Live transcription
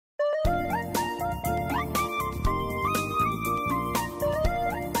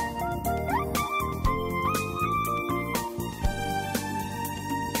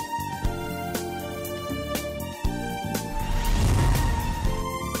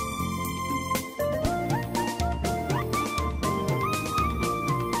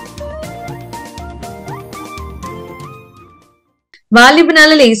வாலிப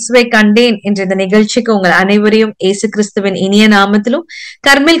நாளில் இயேசுவை கண்டேன் என்ற இந்த நிகழ்ச்சிக்கு உங்கள் அனைவரையும் இயேசு கிறிஸ்துவின் இனிய நாமத்திலும்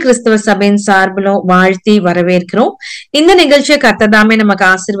கர்மேல் கிறிஸ்துவ சபையின் சார்பிலும் வாழ்த்தி வரவேற்கிறோம். இந்த நிகழ்ச்சியை கர்த்ததாமே நமக்கு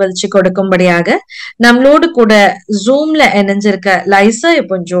ஆசீர்வதிச்சு கொடுக்கும்படியாக நம்மளோடு கூட ஜூம்ல இணைஞ்சிருக்க லைசா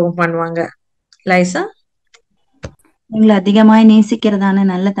இப்போ ஜூம் பண்ணுவாங்க. லைசா, எங்களை அதிகமாய் நேசிக்கிறதான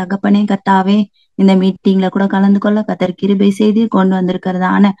நல்ல தகப்பனே கர்த்தாவே, இந்த மீட்டிங்ல கூட கலந்து கொள்ள கர்த்தர் கிருபை செய்து கொண்டு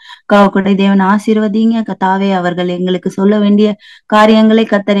வந்திருக்கிறதான கவக்குடை தேவன் ஆசீர்வதிங்க கர்த்தாவே. அவர்கள் எங்களுக்கு சொல்ல வேண்டிய காரியங்களை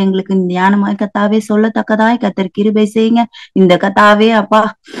கர்த்தர் எங்களுக்கு ஞானமாய் கர்த்தாவே சொல்லத்தக்கதாய் கர்த்தர் கிருபை செய்யுங்க. இந்த கர்த்தாவே அப்பா,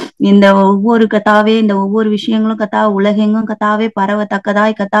 இந்த ஒவ்வொரு கர்த்தாவே, இந்த ஒவ்வொரு விஷயங்களும் கர்த்தாவே உலகெங்கும் கர்த்தாவே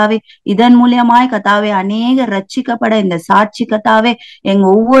பரவத்தக்கதாய் கர்த்தாவே, இதன் மூலியமாய் கர்த்தாவே அநேக ரட்சிக்கப்பட இந்த சாட்சி கர்த்தாவே எங்க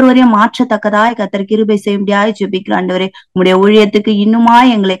ஒவ்வொருவரையும் மாற்றத்தக்கதாய் கர்த்தர் கிருபை செய்ய முடியாது ஜெபிக்கிறாண்டவரே. உங்களுடைய ஊழியத்துக்கு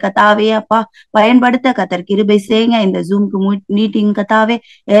இன்னுமாய் எங்களை கர்த்தாவே அப்பா பயன்படுத்த கர்த்தர் கிருபை செய்யுங்க. இந்த ஜூம்க்கு மீட்டிங் கர்த்தாவே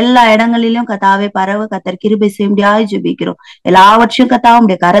எல்லா இடங்களிலும் கர்த்தாவே பரவ கர்த்தர் கிருபை செய்ய முடியாது ஜெபிக்கிறோம். எல்லாவற்றையும் கர்த்தாவே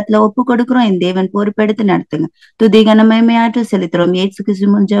உடைய கரத்துல ஒப்பு கொடுக்கிறோம். என் தேவன் பொறுப்பெடுத்து நடத்துங்க. துதி கனமேமையாற்று செலுத்துறோம் இயேசு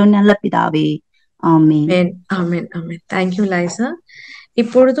கிறிஸ்து நல்ல பிதாவே, ஆமென். ஆமென், ஆமென். Thank you Lisa.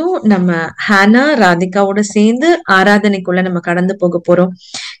 இப்பொழுதும் நம்ம ஹானா ராதிகாவோட சேர்ந்து ஆராதனைக்குள்ள நம்ம கடந்து போக போறோம்.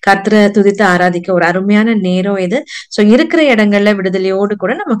 கர்த்தரை துதித்து ஆராதிக்க ஒரு அருமையான நேரம் இது. சோ இருக்கிற இடங்கள்ல விடுதலையோடு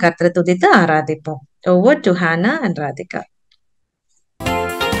கூட நம்ம கர்த்தரை துதித்து ஆராதிப்போம். Over to Hannah and Radhika.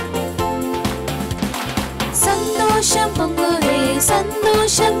 சந்தோஷம் பொங்குதே,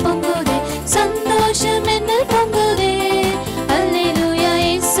 சந்தோஷம் பொங்குதே, சந்தோஷம் என்ன பொங்குதே. அல்லேலூயா,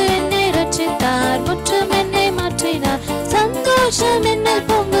 இயேசு என்னை ரட்சித்தார், முற்றும் என்னை மாற்றினார். சந்தோஷம் என்ன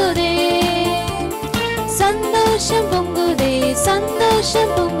பொங்குதே, சந்தோஷம் பொங்குதே,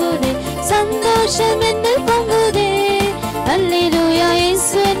 சந்தோஷம் பொங்குதே, சந்தோஷம் என்ன பொங்குதே. அல்லேலூயா,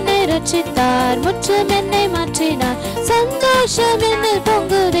 இயேசு என்னை ரட்சித்தார், முற்றும் என்னை மாற்றினார். சந்தோஷம் என்ன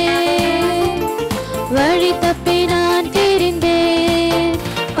பொங்குதே. வழி தப்பி நான் திரிந்தேன்,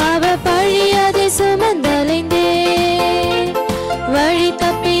 பாவ பழி அதை சுமந்தலைந்தேன். வழி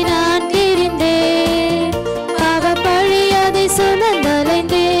தப்பி நான் திரிந்தேன், பாவ பழி அதை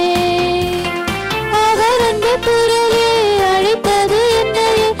சுமந்தலைந்தேன். அவர் அன்பு குரலே அழைத்தது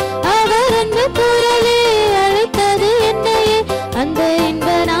என்னையே, அவர் அன்பு குரலே அழைத்தது என்னையே. அந்த இன்ப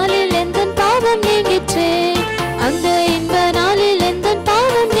நாளில் எந்தன் பாவம் நீங்கிற்றே, அந்த இன்ப நாளில் எந்தன்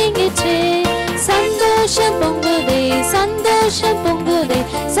பாவம் நீங்கிற்றே. சந்தோஷம் பொங்குதே, சந்தோஷம் பொங்குதே,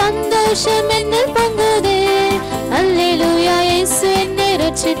 சந்தோஷம் என்னில் பொங்குதே. அல்லேலூயா, இயேசு என்னை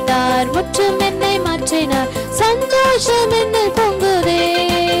ரட்சித்தார், முற்றும் என்னை மாற்றினார். சந்தோஷம் என்னில் பொங்குதே.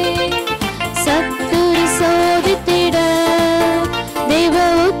 சத்துரு சோதித்திட தேவ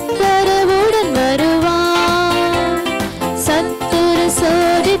உத்தரவுடன் வருவான். சத்துரு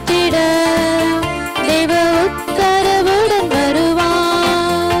சோதித்திட தேவ உத்தரவுடன்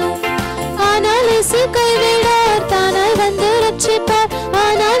வருவான். ஆனால் இயேசு கைவிடார், தானாய் வந்து ரட்சிப்பார்.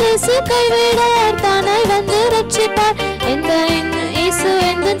 ஆனால் இயேசு கைவிடார், தானாய் வந்து ரட்சிப்பார். இந்த இயேசு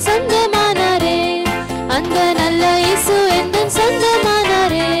எந்தன் சொந்தமானாரே, அந்த நல்ல இயேசு எந்தன்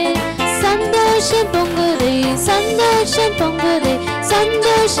சொந்தமானாரே. சந்தோஷம் பொங்குதே, சந்தோஷம் பொங்குதே,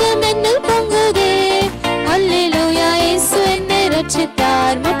 சந்தோஷம் என்னில் பொங்குதே. அல்லேலூயா, இயேசு என்னை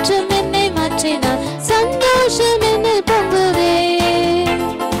ரட்சித்தார், முற்றும் என்னை மாற்றினார். சந்தோஷம் என்னில் பொங்குதே.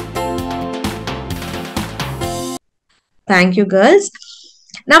 Thank you girls.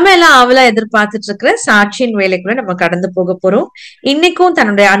 நம்ம எல்லாம் ஆவலா எதிர்பார்த்துட்டு இருக்கிற சாட்சியின் வேலைக்குள்ள நம்ம கடந்து போக போறோம். இன்னைக்கும்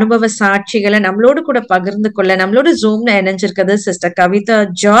தன்னுடைய அனுபவ சாட்சிகளை நம்மளோடு கூட பகிர்ந்து கொள்ள நம்மளோட ஜூம்ல இணைஞ்சிருக்கிறது sister Kavitha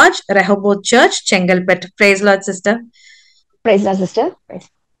George, Rehoboth search, செங்கல்பெட். Price Lord sister. Price Lord sister.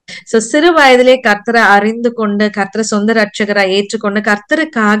 So சிறு வயதிலே கர்த்தரை அறிந்து கொண்டு கர்த்தரை சொந்த ரட்சகரா ஏற்றுக்கொண்டு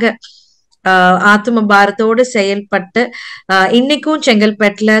கர்த்தருக்காக ஆத்தும பாரத்தோடு செயல்பட்டு இன்னைக்கும்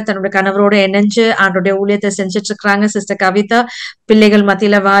செங்கல்பேட்டுல தன்னோட கணவரோட இணைஞ்சு அவருடைய ஊழியத்தை செஞ்சுட்டு இருக்கிறாங்க சிஸ்டர் கவிதா. பிள்ளைகள்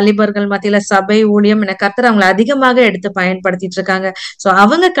மத்தியில, வாலிபர்கள் மத்தியில, சபை ஊழியம் என கர்த்தர் அவங்களை அதிகமாக எடுத்து பயன்படுத்திட்டு இருக்காங்க. சோ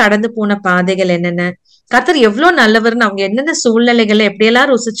அவங்க கடந்து போன பாதைகள் என்னென்ன, கர்த்தர் எவ்வளவு நல்லவர்னு அவங்க என்னென்ன சூழ்நிலைகளை எப்படியெல்லாம்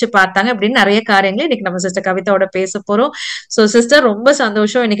ருசிச்சு பார்த்தாங்க அப்படின்னு நிறைய காரியங்களை இன்னைக்கு நம்ம சிஸ்டர் கவிதாவோட பேச போறோம். சோ சிஸ்டர், ரொம்ப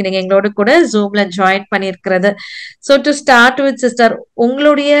சந்தோஷம் இன்னைக்கு நீங்க எங்களோட கூட ஜூம்ல join பண்ணிருக்கிறது. So to start with sister,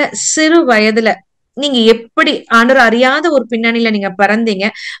 உங்களுடைய சிறு வயதுல நீங்க எப்படி ஆண்டவர் அறியாத ஒரு பின்னணியில நீங்க பிறந்தீங்க,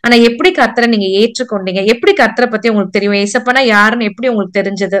 ஆனா எப்படி கர்த்தரை நீங்க ஏற்றுக்கொண்டீங்க, எப்படி கர்த்தரை பத்தி உங்களுக்கு தெரியும், ஏசப்பனா யாருன்னு எப்படி உங்களுக்கு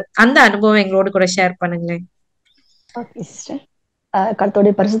தெரிஞ்சது, அந்த அனுபவம் எங்களோட கூட ஷேர் பண்ணுங்களேன்.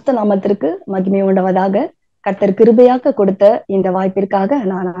 கர்த்தருடைய பரிசுத்த நாமத்திற்கு மகிமை உண்டவதாக. கர்த்தர் கிருபையாக கொடுத்த இந்த வாய்ப்பிற்காக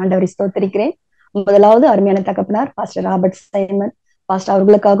நான் ஆண்டவரை ஸ்தோத்திரிக்கிறேன். முதலாவது அருமையான தகப்பனார் பாஸ்டர் ராபர்ட் சைமன் பாஸ்டர்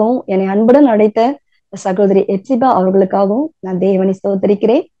அவர்களுக்காகவும் என்னை அன்புடன் அழைத்த சகோதரி எப்சிபா அவர்களுக்காகவும் நான் தேவனை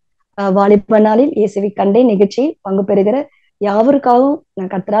ஸ்தோத்திரிக்கிறேன். வாலிப நாளில் இயேசுவை கண்டே நிகழ்ச்சி பங்கு பெறுகிற யாவருக்காகவும்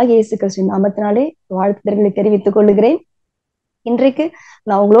நான் கர்த்தராகிய இயேசு கிறிஸ்துவின் நாமத்தினாலே வாழ்த்துதல்களை தெரிவித்துக் கொள்ளுகிறேன். இன்றைக்கு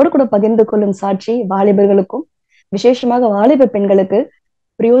நான் உங்களோட கூட பகிர்ந்து கொள்ளும் சாட்சி வாலிபர்களுக்கும் விசேஷமாக வாலிப பெண்களுக்கு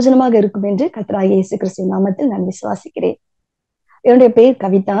பிரயோஜனமாக இருக்கும் என்று கர்த்தராகிய இயேசு கிறிஸ்து நாமத்தில் நான் விசுவாசிக்கிறேன். என்னுடைய பெயர்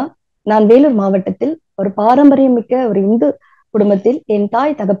கவிதா. நான் வேலூர் மாவட்டத்தில் ஒரு பாரம்பரியம் மிக்க ஒரு இந்து குடும்பத்தில் என்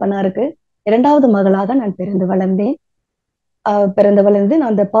தாய் தகப்பனாருக்கு 2வது மகளாக நான் பிறந்து வளர்ந்தேன்.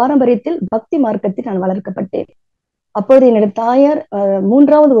 நான் அந்த பாரம்பரியத்தில் பக்தி மார்க்கத்தில் நான் வளர்க்கப்பட்டேன். அப்பொழுது என்னுடைய தாயார்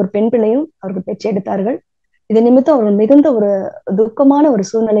 3வது ஒரு பெண் பிள்ளையும் அவர்கள் பெற்றெடுத்தார்கள். இது நிமித்தம் அவர்கள் மிகுந்த ஒரு துக்கமான ஒரு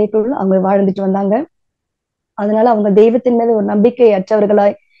சூழ்நிலைக்குள் அவங்க வாழ்ந்துட்டு வந்தாங்க. அதனால அவங்க தெய்வத்தின் மேல ஒரு நம்பிக்கை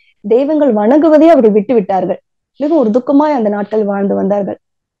அற்றவர்களாய் தெய்வங்கள் வணங்குவதே அவர்கள் விட்டு விட்டார்கள். மிகவும் ஒரு துக்கமாய் அந்த நாட்கள் வாழ்ந்து வந்தார்கள்.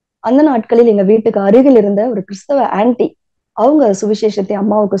 அந்த நாட்களில் எங்க வீட்டுக்கு அருகில் இருந்த ஒரு கிறிஸ்தவ ஆன்டி அவங்க சுவிசேஷத்தை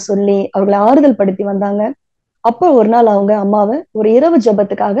அம்மாவுக்கு சொல்லி அவர்களை ஆறுதல் படுத்தி வந்தாங்க. அப்போ ஒரு நாள் அவங்க அம்மாவை ஒரு இரவு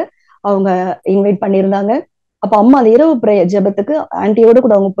ஜெபத்துக்காக அவங்க இன்வைட் பண்ணியிருந்தாங்க. அப்ப அம்மா அந்த இரவு ஜெபத்துக்கு ஆன்டியோட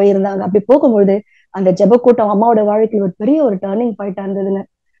கூட அவங்க போயிருந்தாங்க. அப்படி போகும்பொழுது அந்த ஜெப கூட்டம் அம்மாவோட வாழ்க்கையில் ஒரு பெரிய ஒரு டர்னிங் பாயிண்டா இருந்ததுங்க.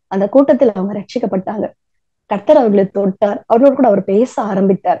 அந்த கூட்டத்தில் அவங்க ரட்சிக்கப்பட்டாங்க. கர்த்தர் அவர்களை தொட்டார். அவர்களோடு கூட அவர் பேச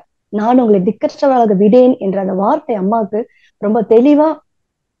ஆரம்பித்தார். நான் உங்களை திக்கற்றவளாக விடேன் என்ற அந்த வார்த்தை அம்மாவுக்கு ரொம்ப தெளிவா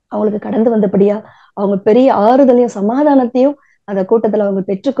அவங்களுக்கு கடந்து வந்தபடியா அவங்க பெரிய ஆறுதலையும் சமாதானத்தையும் அந்த கூட்டத்துல அவங்க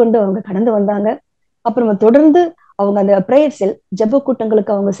பெற்றுக்கொண்டு அவங்க கடந்து வந்தாங்க. அப்புறமா தொடர்ந்து அவங்க அந்த பிரேயர் செல் ஜெப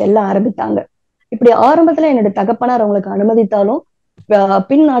கூட்டங்களுக்கு அவங்க செல்ல ஆரம்பித்தாங்க. இப்படி ஆரம்பத்துல என்னுடைய தகப்பனார் அவங்களுக்கு அனுமதித்தாலும்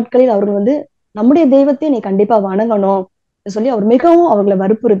பின் நாட்களில் அவர்கள் வந்து நம்முடைய தெய்வத்தையும் நீ கண்டிப்பா வணங்கணும் சொல்லி அவர் மிகவும் அவர்களை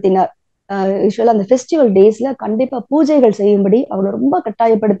வற்புறுத்தினார். யூஸ்வலா அந்த ஃபெஸ்டிவல் டேஸ்ல கண்டிப்பா பூஜைகள் செய்யும்படி அவங்களை ரொம்ப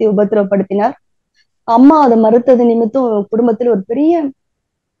கட்டாயப்படுத்தி உபத்திரவப்படுத்தினார். அம்மா அதை மறுத்தது நிமித்தம் குடும்பத்தில் ஒரு பெரிய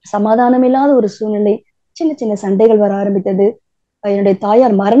சமாதானம் இல்லாத ஒரு சூழ்நிலை, சின்ன சின்ன சண்டைகள் வர ஆரம்பித்தது. என்னுடைய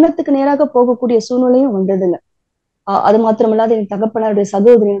தாயார் மரணத்துக்கு நேராக போகக்கூடிய சூழ்நிலையும் வந்ததுங்க. அது மாத்திரமில்லாத என் தகப்பனாருடைய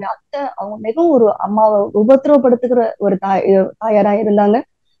சகோதரி அத்தை அவங்க மிகவும் ஒரு அம்மாவை உபத்திரவப்படுத்துகிற ஒரு தாயாரா இருந்தாங்க.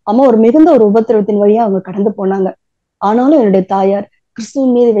 அம்மா ஒரு மிகுந்த ஒரு உபத்திரவத்தின் வழியா அவங்க கடந்து போனாங்க. ஆனாலும் என்னுடைய தாயார்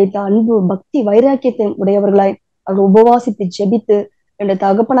கிறிஸ்துவின் மீது வைத்த அன்பு பக்தி வைராக்கியத்தை உடையவர்களாய் அவர் உபவாசித்து ஜெபித்து என்னுடைய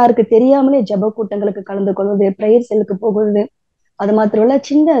தகப்பனாருக்கு தெரியாமலே ஜெப கூட்டங்களுக்கு கலந்து கொள்வது, பிரேயர் செல்லுக்கு போகுது. அது மாத்திரமல்ல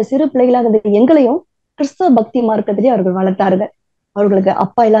சின்ன சிறு பிள்ளைகளாக இருந்த எங்களையும் கிறிஸ்தவ பக்தி மார்க்கத்திலேயே அவர்கள் வளர்த்தார்கள். அவர்களுக்கு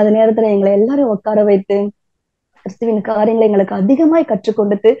அப்பா இல்லாத நேரத்துல எங்களை எல்லாரும் உட்கார வைத்து கிறிஸ்துவின் காரியங்களை எங்களுக்கு அதிகமாய் கற்றுக்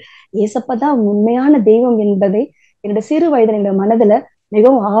கொடுத்து ஏசப்பதான் உண்மையான தெய்வம் என்பதை என்னுடைய சிறு வயதில் எங்க மனதுல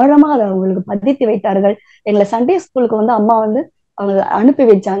மிகவும் ஆழமா அதை அவங்களுக்கு பதித்து வைத்தார்கள். எங்களை சண்டே ஸ்கூலுக்கு வந்து அம்மா வந்து அவங்க அனுப்பி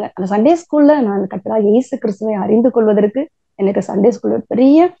வச்சாங்க. அந்த சண்டே ஸ்கூல்ல நான் கர்த்தராகிய இயேசு கிறிஸ்துவை அறிந்து கொள்வதற்கு எனக்கு சண்டே ஸ்கூல்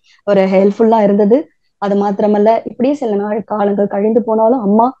பெரிய ஒரு ஹெல்ப்ஃபுல்லா இருந்தது. அது மாத்திரமல்ல இப்படியே சில நாள் காலங்கள் கழிந்து போனாலும்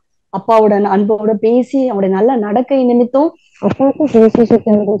அம்மா அப்பாவோட அன்போட பேசி அவருடைய நல்ல நடக்கை நிமித்தம் அப்பாவுக்கும்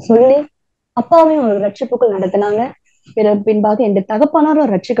சுவிசேஷத்தை சொல்லி அப்பாவையும் ஒரு ரட்சிப்புக்குள் நடத்தினாங்க. பின்பாக என்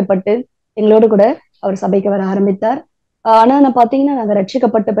தகப்பனாரும் ரட்சிக்கப்பட்டு எங்களோடு கூட அவர் சபைக்கு வர ஆரம்பித்தார். ஆனா நான் பாத்தீங்கன்னா நாங்க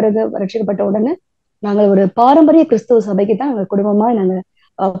ரட்சிக்கப்பட்ட உடனே நாங்கள் ஒரு பாரம்பரிய கிறிஸ்துவ சபைக்கு தான் நாங்க குடும்பமா நாங்க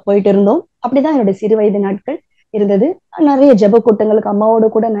போயிட்டு இருந்தோம். அப்படிதான் என்னுடைய சிறு வயது நாட்கள் இருந்தது. நிறைய ஜெப கூட்டங்களுக்கு அம்மாவோட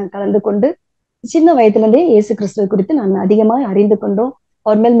கூட நான் கலந்து கொண்டு சின்ன வயதுல இருந்தே இயேசு கிறிஸ்துவ குறித்து நான் அதிகமாக அறிந்து கொண்டோம்.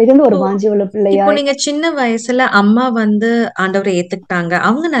 அவர் மேல் மிகுந்த ஒரு வாஞ்சி உள்ள பிள்ளையா. இப்போ நீங்க சின்ன வயசுல அம்மா வந்து ஆண்டவரை ஏத்துக்கிட்டாங்க.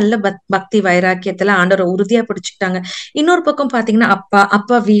 அவங்க நல்ல பக்தி வைராக்கியத்துல ஆண்டவரை உறுதியா பிடிச்சுக்கிட்டாங்க. இன்னொரு பக்கம் பாத்தீங்கன்னா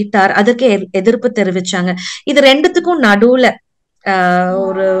அப்பா வீட்டார் அதற்கு எதிர்ப்பு தெரிவிச்சாங்க. இது ரெண்டுத்துக்கும் நடுவுல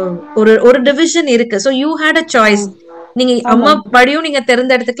ஒரு ஒரு ஒரு டிவிஷன் இருக்கு. So you had a choice. நீங்க அம்மா வழியும் நீங்க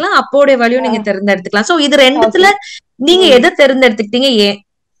தேர்ந்தெடுத்துக்கலாம், அப்போடைய வழியும் நீங்க தேர்ந்தெடுத்துக்கலாம். சோ இது ரெண்டுத்துல நீங்க எதை தேர்ந்தெடுத்துக்கிட்டீங்க? ஏன்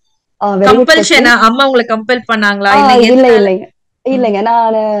கம்பல்ஷனா? அம்மா உங்களை கம்பல் பண்ணாங்களா? இல்லைங்க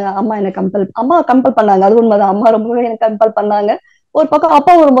நான் அம்மா என்ன அம்மா கம்பல் பண்ணாங்க. அது உண்மைதான். அம்மா ரொம்பவே எனக்கு கம்பல் பண்ணாங்க. ஒரு பக்கம்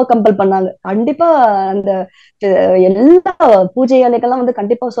அப்பாவும் ரொம்ப கம்பல் பண்ணாங்க. கண்டிப்பா அந்த எல்லா பூஜை வேலைகள்லாம் வந்து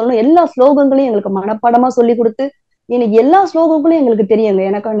கண்டிப்பா சொல்லணும். எல்லா ஸ்லோகங்களையும் எங்களுக்கு மனப்பாடமா சொல்லி கொடுத்து எனக்கு எல்லா ஸ்லோகங்களையும் எங்களுக்கு தெரியுங்க.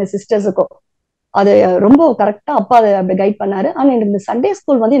 எனக்கும் என் சிஸ்டர்ஸுக்கும் அது ரொம்ப கரெக்டா அப்பா அதை அப்படி கைட் பண்ணாரு. ஆனா எனக்கு இந்த சண்டே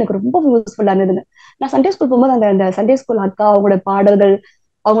ஸ்கூல் வந்து எனக்கு ரொம்ப யூஸ்ஃபுல்லா இருந்ததுங்க. நான் சண்டே ஸ்கூல் போகும்போது அந்த சண்டே ஸ்கூல் அக்கா அவங்களோட பாடல்கள்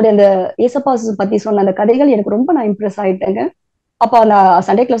அவங்களுடைய அந்த ஏசப்பா பத்தி சொன்ன அந்த கதைகள் எனக்கு ரொம்ப நான் இம்ப்ரெஸ் ஆயிட்டேங்க. அப்ப அந்த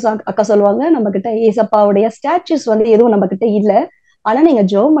சண்டே கிளாஸ் அக்கா சொல்லுவாங்க, நம்ம கிட்ட ஏசப்பாவுடைய ஸ்டாச்சுஸ் வந்து எதுவும் நம்ம கிட்ட இல்ல, ஆனா நீங்க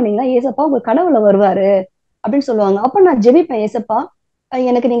ஜெபம் பண்ணீங்கன்னா ஏசப்பா உங்க கனவுல வருவாரு அப்படின்னு சொல்லுவாங்க. அப்ப நான் ஜெபிப்பேன், ஏசப்பா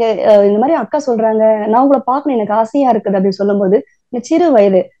எனக்கு நீங்க இந்த மாதிரி அக்கா சொல்றாங்க, நான் உங்களை பார்க்கணும் எனக்கு ஆசையா இருக்குது அப்படின்னு சொல்லும்போது இந்த சிறு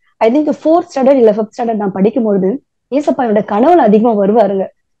வயது ஐ திங்க் 4th ஸ்டாண்டர்ட் இல்ல 5th ஸ்டாண்டர்ட் நான் படிக்கும்போது ஏசப்பா என்னோட கனவுல அதிகமா வருவாருங்க.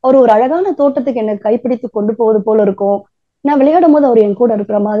 அவர் ஒரு அழகான தோட்டத்துக்கு எனக்கு கைப்பிடித்து கொண்டு போவது போல இருக்கும். நான் விளையாடும் போது அவர் என் கூட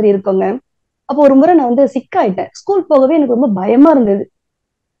இருக்கிற மாதிரி இருக்குங்க. அப்போ ஒரு முறை நான் வந்து சிக்காயிட்டேன். ஸ்கூல் போகவே எனக்கு ரொம்ப பயமா இருந்தது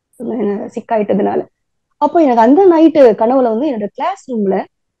சிக்காயிட்டதுனால. அப்போ எனக்கு அந்த நைட்டு கனவுல வந்து என்னோட கிளாஸ் ரூம்ல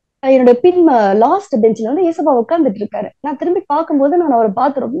என்னோட லாஸ்ட் பெஞ்ச்ல வந்து ஏசப்பா உட்கார்ந்துட்டு இருக்காரு. நான் திரும்பி பார்க்கும்போது நான் அவரை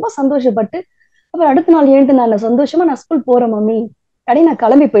பார்த்து ரொம்ப சந்தோஷப்பட்டு அப்புறம் அடுத்த நாள் எழுந்து நான் சந்தோஷமா நான் ஸ்கூல் போறேன் மம்மி அப்படின்னு நான்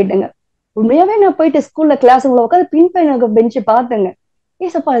கிளம்பி போயிட்டேங்க. உண்மையாவே நான் போயிட்டு ஸ்கூல்ல கிளாஸ் உள்ள உட்காந்து பின்பயண பெஞ்சு பார்த்தேங்க.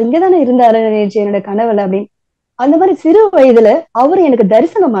 ஏசப்பா இங்கதானே இருந்தாரு என்னோட கனவுல அப்படின்னு. அந்த மாதிரி சிறு வயதுல அவரு எனக்கு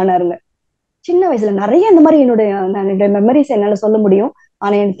தரிசனமானாருங்க. சின்ன வயசுல நிறைய இந்த மாதிரி என்னுடைய மெமரிஸ் என்னால சொல்ல முடியும்.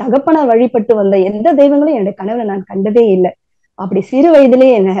 ஆனா என் தகப்பனார் வழிபட்டு வந்த எந்த தெய்வங்களும் என்னுடைய கனவுல நான் கண்டதே இல்லை. அப்படி சிறு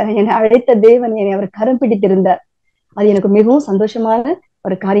வயதிலேயே என்னை அழைத்த தேவன் என்னை அவர் கரம் பிடித்திருந்தார். அது எனக்கு மிகவும் சந்தோஷமான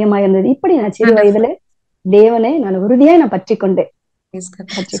ஒரு காரியமா இருந்தது. இப்படி நான் சிறு வயதுல தேவனை நான் உறுதியா நான் பற்றி கொண்டேன்.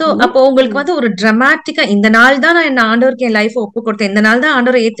 சோ அப்போ உங்களுக்கு வந்து ஒரு டிராமாட்டிக்கா இந்த நாள் தான் நான் என்ன ஆண்டவருக்கு என் லைஃப் ஒப்பு கொடுத்தேன், இந்த நாள் தான்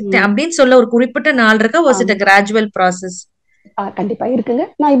ஆண்டவரை ஏத்துக்கிட்டேன் அப்படின்னு சொல்ல ஒரு குறிப்பிட்ட நாள் இருக்கா? Was it a gradual process? கண்டிப்பா இருக்குங்க.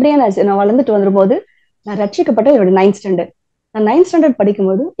 நான் இப்படியே நான் வளர்ந்துட்டு வரும்போது நான் ரட்சிக்கப்பட்ட என்னோட 9th ஸ்டாண்டர்ட். நான் 9th ஸ்டாண்டர்ட்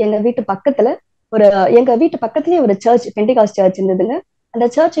படிக்கும்போது எங்க வீட்டு பக்கத்துலயே ஒரு சர்ச், பெண்டிகாஸ்ட் சர்ச் இருந்ததுங்க. அந்த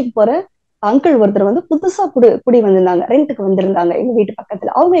சர்ச்சுக்கு போற அங்கிள் ஒருத்தர் வந்து புதுசா குடி வந்திருந்தாங்க, ரெண்டுக்கு வந்திருந்தாங்க எங்க வீட்டு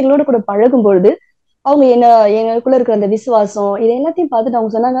பக்கத்துல. அவங்க எங்களோட கூட பழகும் பொழுது அவங்க எங்களுக்குள்ள இருக்கிற அந்த விசுவாசம் இதை எல்லாத்தையும் பார்த்துட்டு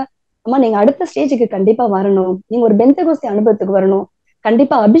அவங்க சொன்னாங்க, அம்மா நீங்க அடுத்த ஸ்டேஜுக்கு கண்டிப்பா வரணும், நீங்க ஒரு பெந்தகோஸ்தே அனுபவத்துக்கு வரணும்,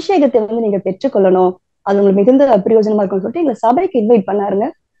 கண்டிப்பா அபிஷேகத்தை வந்து நீங்க பெற்றுக்கொள்ளணும், அது உங்களுக்கு மிகுந்த பிரயோஜனமா இருக்கும்னு சொல்லிட்டு எங்களை சபைக்கு இன்வைட் பண்ணாருங்க.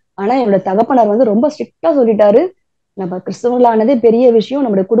 ஆனா என்னோட தகப்பனார் வந்து ரொம்ப ஸ்ட்ரிக்டா சொல்லிட்டாரு, நம்ம கிறிஸ்தவங்களானதே பெரிய விஷயம்,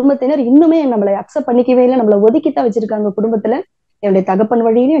 நம்மளுடைய குடும்பத்தினர் இன்னுமே நம்மளை அக்செப்ட் பண்ணிக்கவே இல்லை, நம்மளை ஒதுக்கித்தான் வச்சிருக்காங்க குடும்பத்துல. என்னுடைய தகப்பன்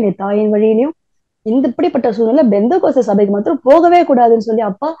வழியிலையும் என்னுடைய தாயின் வழியிலையும் இப்படிப்பட்ட சூழ்நிலை பெந்தகோஸ்தே சபைக்கு மாத்திரம் போகவே கூடாதுன்னு சொல்லி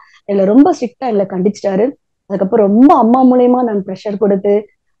அப்பா எங்களை ரொம்ப ஸ்ட்ரிக்டா எங்களை கண்டிச்சிட்டாரு. அதுக்கப்புறம் ரொம்ப அம்மா மூலியமா நான் ப்ரெஷர் கொடுத்து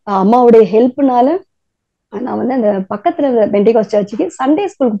அம்மாவுடைய ஹெல்ப்னால நான் வந்து அந்த பக்கத்துல இருந்த பெண்டிகாஸ்ட் சர்ச்சுக்கு சண்டே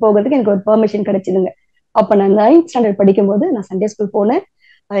ஸ்கூலுக்கு போகிறதுக்கு எனக்கு ஒரு பெர்மிஷன் கிடைச்சிதுங்க. அப்ப நான் 9th ஸ்டாண்டர்ட் படிக்கும்போது நான் சண்டே ஸ்கூல் போனேன்.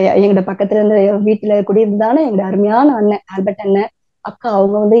 எங்களோட பக்கத்துல இருந்த வீட்டுல குடியிருந்தானே எங்களோட அருமையான அண்ணன் ஆல்பர்ட் அண்ணன் அக்கா,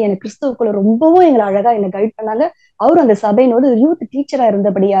 அவங்க வந்து எனக்கு கிறிஸ்துவுக்குள்ள ரொம்பவும் எங்களை அழகா என்னை கைட் பண்ணாங்க. அவரும் அந்த சபையினோட யூத் டீச்சரா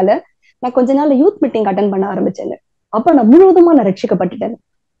இருந்தபடியால நான் கொஞ்ச நாள் யூத் மீட்டிங் அட்டன் பண்ண ஆரம்பிச்சேங்க. அப்ப நான் முழுவதுமா நான் ரட்சிக்கப்பட்டுட்டேன்.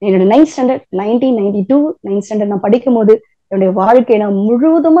 என்னோட 9th ஸ்டாண்டர்ட் 1992 9th ஸ்டாண்டர்ட் நான் படிக்கும் போது என்னுடைய வாழ்க்கையை நான்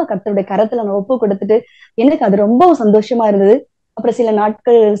முழுவதுமா கர்த்தருடைய கரத்துல நான் ஒப்பு கொடுத்துட்டு எனக்கு அது ரொம்ப சந்தோஷமா இருந்தது. அப்புறம் சில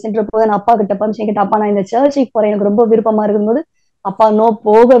நாட்கள் சென்ற போது நான் அப்பா கிட்ட பர்மிஷன் கிட்ட, அப்பா நான் இந்த சர்ச்சுக்கு போறேன், எனக்கு ரொம்ப விருப்பமா இருக்கும்போது அப்பா நோ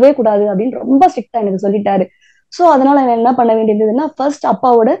போகவே கூடாது அப்படின்னு ரொம்ப ஸ்ட்ரிக்டா எனக்கு சொல்லிட்டாரு. சோ அதனால நான் என்ன பண்ண வேண்டியதுன்னா, ஃபர்ஸ்ட்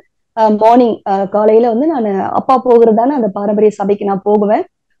அப்பாவோட மார்னிங் காலையில வந்து நான் அப்பா போகிறதான அந்த பாரம்பரிய சபைக்கு நான் போகுவேன்.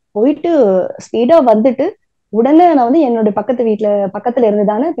 போயிட்டு ஸ்பீடா வந்துட்டு உடனே நான் வந்து என்னோட பக்கத்துல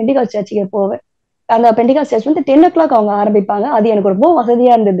இருந்ததான பெண்டிகாஸ்ட் சர்ச்சுக்கு போவேன். அந்த பெண்டிகாஸ்ட் சர்ச் வந்து 10 o'clock அவங்க ஆரம்பிப்பாங்க. அது எனக்கு ரொம்ப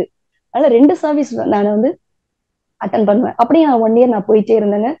வசதியா இருந்தது. அதனால 2 சர்வீஸ் நான் வந்து அட்டன் பண்ணுவேன். அப்படியே நான் 1 year நான் போயிட்டே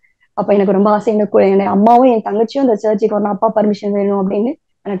இருந்தேங்க. அப்ப எனக்கு ரொம்ப ஆசை, என் அம்மாவும் என் தங்கச்சியும் அந்த சர்ச்சுக்கு வரணும், அப்பா பர்மிஷன் வேணும் அப்படின்னு.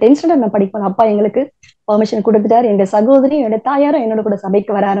 ஆனா 10th ஸ்டாண்டர்ட் நான் படிப்பேன், அப்பா எங்களுக்கு பர்மிஷன் கொடுத்துட்டாரு. என்னோட சகோதரியும் என்னோட தாயாரும் என்னோட கூட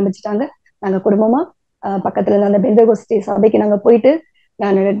சபைக்கு வர ஆரம்பிச்சுட்டாங்க. நாங்க குடும்பமா பக்கத்துல இருந்த அந்த பெந்தகோஸ்தே சபைக்கு நாங்க போயிட்டு,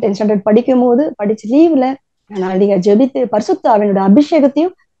 நான் 10th ஸ்டாண்டர்ட் படிக்கும் போது படிச்சு லீவ்ல நான் அதிக ஜெபித்து பரிசுத்த ஆவியோட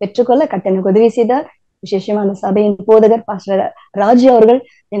அபிஷேகத்தையும் பெற்றுக்கொள்ள எனக்கு உதவி செய்தார். விசேஷமா அந்த சபையின் போதகர் பாஸ்டர் ராஜி அவர்கள்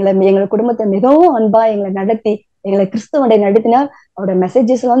எங்களை குடும்பத்தை மிகவும் அன்பா எங்களை நடத்தி எங்களை கிறிஸ்துவனை நடத்தினார். அவருடைய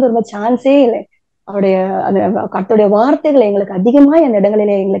மெசேஜஸ் வந்து ரொம்ப சான்ஸே இல்லை. அவருடைய அந்த கர்த்தருடைய வார்த்தைகள் எங்களுக்கு அதிகமா அந்த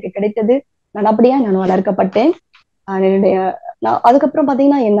இடங்களிலே எங்களுக்கு கிடைத்தது. நான் அப்படியா நான் வளர்க்கப்பட்டேன். அதுக்கப்புறம்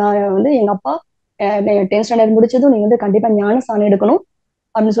பாத்தீங்கன்னா என்ன வந்து எங்க அப்பா 10th ஸ்டாண்டர்ட் முடிச்சதும் நீங்க வந்து கண்டிப்பா ஞானஸ்நானம் எடுக்கணும்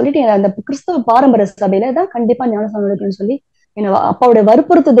அப்படின்னு சொல்லிட்டு அந்த கிறிஸ்தவ பாரம்பரிய சபையில தான் கண்டிப்பா ஞானஸ்நானம் எடுக்கணும்னு சொல்லி அப்பாவுடைய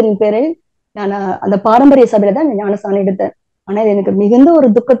வற்புறுத்துதலின் பேரு நான் அந்த பாரம்பரிய சபையில தான் ஞானஸ்நானம் எடுத்தேன். ஆனா இது எனக்கு மிகுந்த ஒரு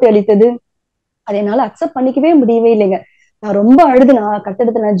துக்கத்தை அளித்தது. அதை என்னால அக்செப்ட் பண்ணிக்கவே முடியவே இல்லைங்க. நான் ரொம்ப அழுது நான்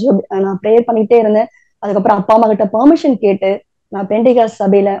கட்டடத்துல நான் ப்ரேயர் பண்ணிட்டே இருந்தேன். அதுக்கப்புறம் அப்பா அம்மா கிட்ட பெர்மிஷன் கேட்டு நான் பெண்டிகாஸ்ட்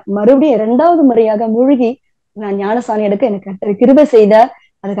சபையில மறுபடியும் 2வது முறையாக மூழ்கி நான் ஞானஸ்நானம் எடுக்க எனக்கு கிருபை செய்தார்.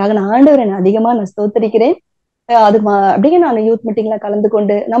 அதுக்காக நான் ஆண்டவரை அதிகமா நான் ஸ்தோத்திரிக்கிறேன். அது அப்படியே நான் யூத் மீட்டிங்ல கலந்து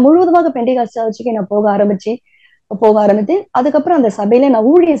கொண்டு நான் முழுவதுமாக பெண்டிகாஸ்ட் சர்ச்சுக்கு நான் போக ஆரம்பித்து அதுக்கப்புறம் அந்த சபையில நான்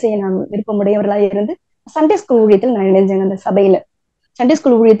ஊழியம் செய்ய நான் விருப்பமுடையவர்களா இருந்து சண்டே ஸ்கூல் ஊழியத்தில் நான் இணைஞ்சேங்க. அந்த சபையில சண்டே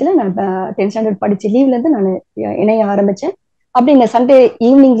ஸ்கூல் ஊழியத்துல நான் 10th ஸ்டாண்டர்ட் படிச்சு லீவ்ல இருந்து நான் இணைய ஆரம்பிச்சேன். அப்படி இந்த சண்டே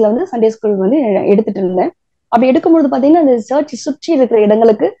ஈவினிங்ல வந்து சண்டே ஸ்கூல் வந்து எடுத்துட்டு இருந்தேன். அப்படி எடுக்கும்போது பாத்தீங்கன்னா அந்த சர்ச் சுற்றி இருக்கிற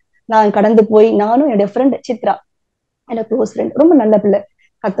இடங்களுக்கு நான் கடந்து போய் நானும் என்னுடைய ஃப்ரெண்ட் சித்ரா, என்னோட க்ளோஸ் ஃப்ரெண்ட், ரொம்ப நல்ல பிள்ளை,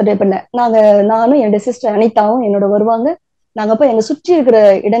 கர்த்தருடைய பிள்ளை, நானும் என்னுடைய சிஸ்டர் அனிதாவும் என்னோட வருவாங்க. நாங்க போய் எங்க சுற்றி இருக்கிற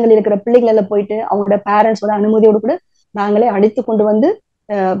இடங்களில் இருக்கிற பிள்ளைகள போயிட்டு அவங்களோட பேரண்ட்ஸோட அனுமதியோடு கூட நாங்களே அழைத்து கொண்டு வந்து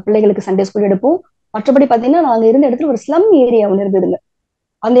பிள்ளைகளுக்கு சண்டே ஸ்கூல் எடுப்போம். மற்றபடி பாத்தீங்கன்னா நாங்க இருந்த இடத்துல ஒரு ஸ்லம் ஏரியா ஒண்ணு இருந்ததுங்க.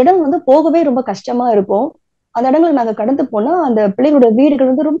 அந்த இடம் வந்து போகவே ரொம்ப கஷ்டமா இருக்கும். அந்த இடங்களை நாங்க கடந்து போனா அந்த பிள்ளைகளோட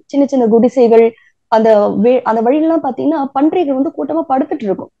வீடுகள் வந்து ரொம்ப சின்ன சின்ன குடிசைகள், அந்த வழியெல்லாம் பாத்தீங்கன்னா பன்றிகள் வந்து கூட்டமா படுத்துட்டு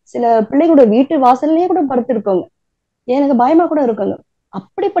இருக்கும். சில பிள்ளைகளோட வீட்டு வாசல்லையே கூட படுத்து இருக்கோங்க. எனக்கு பயமா கூட இருக்குங்க.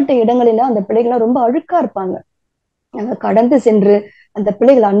 அப்படிப்பட்ட இடங்களில அந்த பிள்ளைகள்லாம் ரொம்ப அழுக்கா இருப்பாங்க. நாங்க கடந்து சென்று அந்த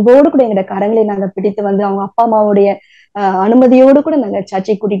பிள்ளைகள் அன்போடு கூட எங்களோட கரங்களை நாங்க பிடித்து வந்து அவங்க அப்பா அம்மாவுடைய அனுமதியோடு கூட நாங்க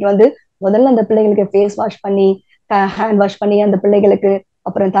சர்ச்சைக்கு கூட்டிட்டு வந்து முதல்ல அந்த பிள்ளைகளுக்கு ஃபேஸ் வாஷ் பண்ணி ஹேண்ட் வாஷ் பண்ணி அந்த பிள்ளைகளுக்கு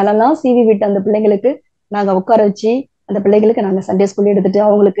அப்புறம் தலைலாம் சீவி விட்டு அந்த பிள்ளைங்களுக்கு நாங்க உட்கார வச்சு அந்த பிள்ளைகளுக்கு நாங்க சண்டே ஸ்கூல் எடுத்துட்டு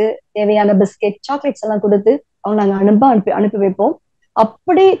அவங்களுக்கு தேவையான பிஸ்கெட் சாக்லேட்ஸ் எல்லாம் கொடுத்து அவங்க நாங்க அனுப்பி வைப்போம்.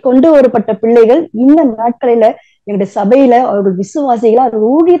 அப்படி கொண்டு வரப்பட்ட பிள்ளைகள் இந்த நாட்களில எங்களுடைய சபையில அவர்கள் விசுவாசிகளா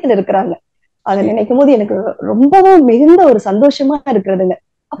ஊழியத்துல இருக்கிறாங்க. அதை நினைக்கும் போது எனக்கு ரொம்பவும் மிகுந்த ஒரு சந்தோஷமா இருக்கிறதுங்க.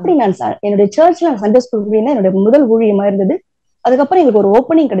 அப்படி நான் என்னுடைய சர்ச்ல சண்டே ஸ்கூல் ஊழியம் என்னுடைய முதல் ஊழியமா இருந்தது. அதுக்கப்புறம் எங்களுக்கு ஒரு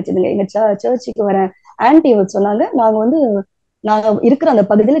ஓப்பனிங் கிடைச்சதுங்க. எங்க சர்ச்சுக்கு வர ஆன்டி சொன்னாங்க, நாங்க இருக்கிற அந்த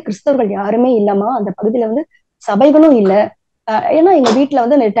பகுதியில கிறிஸ்தவர்கள் யாருமே இல்லமா, அந்த பகுதியில சபைகளும் இல்ல. ஏன்னா எங்க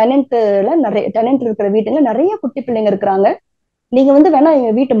வீட்டுல டெனன்ட் இருக்கிற வீட்டுல நிறைய குட்டி பிள்ளைங்க இருக்கிறாங்க. நீங்க வேணா எங்க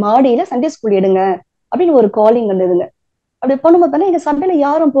வீட்டு மாடியில சண்டே ஸ்கூல் எடுங்க அப்படின்னு ஒரு காலிங் வந்ததுங்க. அப்படி பண்ணும்போது எங்க சபையில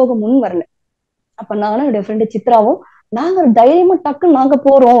யாரும் போக முன் வரல. அப்ப நானும் என்னுடைய ஃப்ரெண்டு சித்ராவும் நாங்க தைரியமா டக்குன்னு நாங்க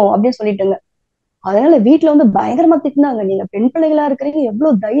போறோம் அப்படின்னு சொல்லிட்டுங்க. அதனால வீட்டுல பயங்கரமா திட்டினாங்க, நீங்க பெண் பிள்ளைகளா இருக்கிறீங்க,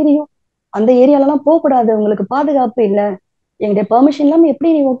 எவ்வளவு தைரியம், அந்த ஏரியால எல்லாம் போக கூடாது, உங்களுக்கு பாதுகாப்பு இல்ல, எங்களுடைய பெர்மிஷன் இல்லாம எப்படி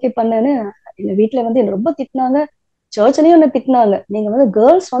நீ ஓகே பண்ணன்னு எங்க வீட்டுல என்ன ரொம்ப திட்டினாங்க. சர்ச்லயும் என்ன திட்டினாங்க, நீங்க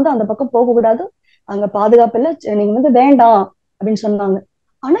கேர்ள்ஸ் அந்த பக்கம் போக கூடாது, அங்க பாதுகாப்பு இல்ல, நீங்க வேண்டாம் அப்படின்னு சொன்னாங்க.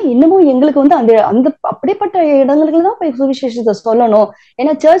 ஆனா இன்னமும் எங்களுக்கு அந்த அந்த அப்படிப்பட்ட இடங்களுக்கு தான் போய் சுவிசேஷத்தை சொல்லணும்.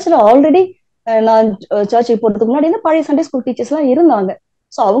 ஏன்னா சர்ச்ல ஆல்ரெடி நான் சர்ச்சுக்கு போறதுக்கு முன்னாடி பழைய சண்டே ஸ்கூல் டீச்சர்ஸ் எல்லாம் இருந்தாங்க.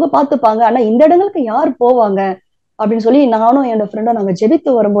 சோ அவங்க பாத்துப்பாங்க. ஆனா இந்த இடங்களுக்கு யார் போவாங்க அப்படின்னு சொல்லி நானும் என்னோட ஃப்ரெண்டும் நாங்க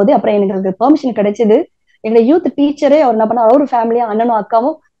ஜெபித்து வரும்போதே அப்புறம் எனக்கு பெர்மிஷன் கிடைச்சது. எங்க யூத் டீச்சரே அவர் என்ன பண்ணா, அவரு ஃபேமிலியா அண்ணனும்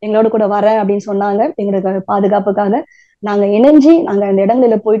அக்காவும் எங்களோட கூட வரேன் அப்படின்னு சொன்னாங்க. எங்களுக்கு பாதுகாப்புக்காக நாங்க இணைஞ்சி நாங்க அந்த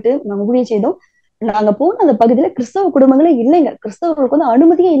இடங்களில போயிட்டு நாங்க ஊழியம் செய்தோம். நாங்க போன அந்த பகுதியில கிறிஸ்தவ குடும்பங்களே இல்லைங்க. கிறிஸ்தவர்களுக்கு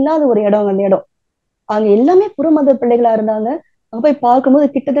அனுமதியே இல்லாத ஒரு இடம் அந்த இடம். அங்க எல்லாமே புறமத பிள்ளைகளா இருந்தாங்க. அங்க போய் பார்க்கும்போது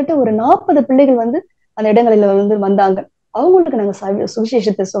கிட்டத்தட்ட ஒரு 40 பிள்ளைகள் அந்த இடங்களில வந்தாங்க. அவங்களுக்கு நாங்க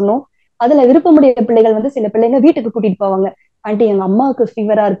சுவிசேஷத்தை சொன்னோம். அதுல விருப்பமுடைய பிள்ளைகள் சில பிள்ளைங்க வீட்டுக்கு கூட்டிட்டு போவாங்க. ஆண்டி எங்க அம்மாவுக்கு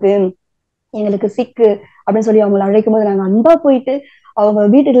ஃபீவரா இருக்கு, எங்களுக்கு சிக்கு அப்படின்னு சொல்லி அவங்களை அழைக்கும் போது நாங்க அன்பா போயிட்டு அவங்க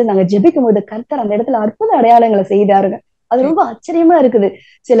வீட்டுக்குள்ள நாங்க ஜெபிக்கும் போது கர்த்தர் அந்த இடத்துல அற்புத அடையாளங்களை செய்தாருங்க. அது ரொம்ப ஆச்சரியமா இருக்குது.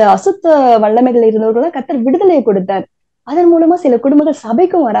 சில அசுத்த வல்லமைகள் இருந்தவர்கள் கர்த்தர் விடுதலையை கொடுத்தார். அதன் மூலமா சில குடும்பங்கள்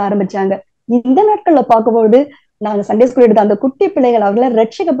சபைக்கும் வர ஆரம்பிச்சாங்க. இந்த நாட்கள்ல பார்க்கும்போது நாங்க சண்டே ஸ்கூல் எடுத்த அந்த குட்டி பிள்ளைகள் அவர்களாம்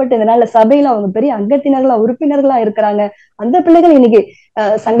ரட்சிக்கப்பட்டு இதனால சபையில அவங்க பெரிய அங்கத்தினர்களா உறுப்பினர்களா இருக்கிறாங்க. அந்த பிள்ளைகள் இன்னைக்கு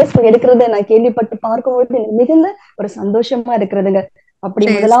சண்டே ஸ்கூல் எடுக்கிறத நான் கேள்விப்பட்டு பார்க்கும்போது மிகுந்த ஒரு சந்தோஷமா இருக்கிறதுங்க. அப்படி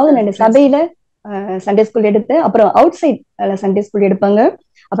முதலாவது நான் சபையில சண்டே ஸ்கூல் எடுத்து அப்புறம் அவுட் சைட் சண்டே ஸ்கூல் எடுப்பாங்க.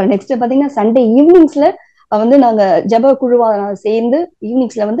 அப்புறம் நெக்ஸ்ட் பாத்தீங்கன்னா சண்டே ஈவினிங்ஸ்ல நாங்க ஜப குழுவா சேர்ந்து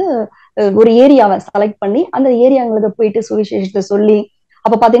ஈவினிங்ஸ்ல ஒரு ஏரியாவை செலக்ட் பண்ணி அந்த ஏரியாங்களுக்கு போயிட்டு சுவிசேஷத்தை சொல்லி,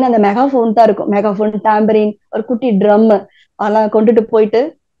 அப்ப பாத்தீங்கன்னா அந்த மெகாபோன் தான் இருக்கும், மெகாபோன், டாம்பரின், ஒரு குட்டி ட்ரம் அதெல்லாம் கொண்டுட்டு போயிட்டு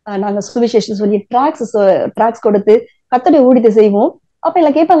நாங்க சுவிசேஷம் சொல்லி ட்ராக்ஸ் கொடுத்து கர்த்தருடைய ஊழியத்தை செய்வோம். அப்ப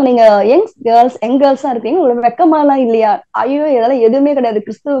எல்லாம் கேட்பாங்க, நீங்க யங் கேர்ள்ஸா இருக்கீங்க, உங்களுக்கு வெக்கமாலாம் இல்லையா? ஐயோ இதெல்லாம் எதுவுமே கிடையாது,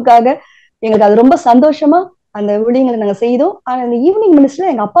 கிறிஸ்துவுக்காக எங்களுக்கு அது ரொம்ப சந்தோஷமா அந்த ஊழியங்களை நாங்க செய்தோம். ஆனா அந்த ஈவினிங்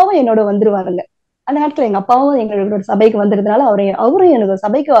மினிஸ்ட்ல எங்க அப்பாவும் என்னோட வந்துருவாருங்க. அந்த நேரத்துல எங்க அப்பாவும் எங்களோட சபைக்கு வந்திருந்தனால அவரும் எனக்கு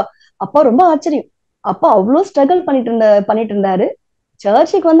சபைக்கு அப்பா ரொம்ப ஆச்சரியம். அப்பா அவ்வளவு ஸ்ட்ரகிள் பண்ணிட்டு இருந்தாரு.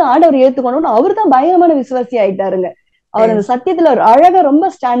 சர்ச்சுக்கு ஆண்டவர் ஏத்துக்கணும்னு அவரு தான் பயங்கரமான விசுவாசி ஆயிட்டாருங்க. அவர் அந்த சத்தியத்துல ஒரு அழகா ரொம்ப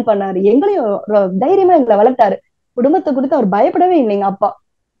ஸ்டாண்ட் பண்ணாரு. எங்களையும் தைரியமா எங்களை வளர்த்தாரு. குடும்பத்தை குறித்து அவர் பயப்படவே இல்லைங்க அப்பா.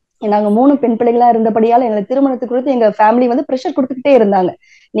 நாங்க 3 பெண் பிள்ளைகளா இருந்தபடியால எங்களை திருமணத்தை குறித்து எங்க ஃபேமிலி பிரஷர் கொடுத்துக்கிட்டே இருந்தாங்க.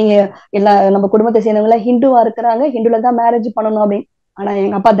 நீங்க நம்ம குடும்பத்தை சேர்ந்தவங்க ஹிந்துவா இருக்கிறாங்க, ஹிந்துல தான் மேரேஜ் பண்ணணும் அப்படின்னு. ஆனா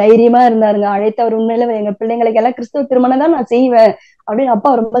எங்க அப்பா தைரியமா இருந்தாருங்க. அழைத்தவர் உண்மையில எங்க பிள்ளைங்களுக்கு எல்லாம் கிறிஸ்தவ திருமணம் தான் நான் செய்வேன் அப்படின்னு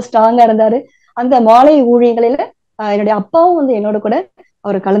அப்பா ரொம்ப ஸ்ட்ராங்கா இருந்தாரு. அந்த மாலை ஊழியங்களில என்னுடைய அப்பாவும் என்னோட கூட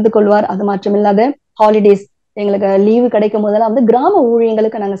அவர் கலந்து கொள்வார். அது மாற்றம் இல்லாத ஹாலிடேஸ் எங்களுக்கு லீவு கிடைக்கும் போதெல்லாம் கிராம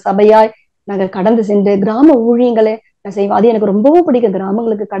ஊழியங்களுக்கு நாங்க சபையாய் நாங்க கடந்து சென்று கிராம ஊழியங்களை நான் செய்வோம். அது எனக்கு ரொம்பவும் பிடிக்கும்.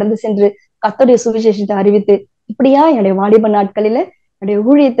 கிராமங்களுக்கு கடந்து சென்று கர்த்தருடைய சுவிசேஷத்தை அறிவித்து இப்படியா என்னுடைய வாலிப நாட்களில என்னுடைய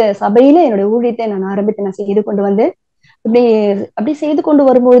ஊழியத்தை சபையில என்னுடைய ஊழியத்தை நான் ஆரம்பித்து நான் செய்து கொண்டு வந்தேன். அப்படி செய்து கொண்டு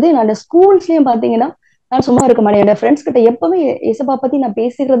வரும்போது நான் ஸ்கூல்ஸ்லயும் பாத்தீங்கன்னா நான் சும்மா இருக்க மாட்டேன். என்னோட ஃப்ரெண்ட்ஸ் கிட்ட எப்பவுமே இயேசுவை பத்தி நான்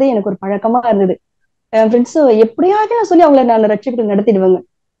பேசுகிறதே எனக்கு ஒரு பழக்கமா இருந்தது. என் ஃப்ரெண்ட்ஸ் எப்படியாவது நான் சொல்லி அவங்களை நான் ரட்சிப்பு நடத்திடுவேங்க.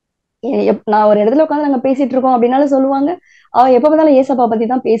 நான் ஒரு இடத்துல உட்காந்து நாங்க பேசிட்டு இருக்கோம் அப்படின்னாலும் சொல்லுவாங்க, அவ எப்ப பார்த்தாலும் ஏசப்பா பத்தி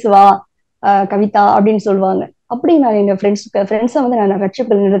தான் பேசுவா கவிதா அப்படின்னு சொல்லுவாங்க. அப்படி நான் எங்க ஃப்ரெண்ட்ஸை நான்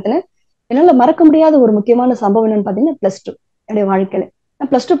ரட்சிப்பு நடத்தினேன். என்னால மறக்க முடியாத ஒரு முக்கியமான சம்பவம் என்னன்னு பாத்தீங்கன்னா +2 என்னுடைய வாழ்க்கையில.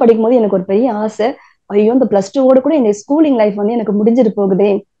 நான் +2 படிக்கும் போது எனக்கு ஒரு பெரிய ஆசை, ஐயோ இந்த +2 கூட என்னுடைய ஸ்கூலிங் லைஃப் எனக்கு முடிஞ்சிட்டு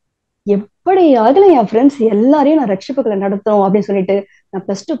போகுதே, எப்படியாவது என் ஃப்ரெண்ட்ஸ் எல்லாரையும் நான் ரட்சிப்புகளை நடத்தணும் அப்படின்னு சொல்லிட்டு நான்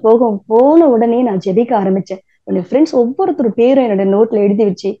 +2 போன உடனே நான் ஜெபிக்க ஆரம்பிச்சேன். என்னுடைய ஃப்ரெண்ட்ஸ் ஒவ்வொருத்தர் பேரும் என்னோட நோட்ல எழுதி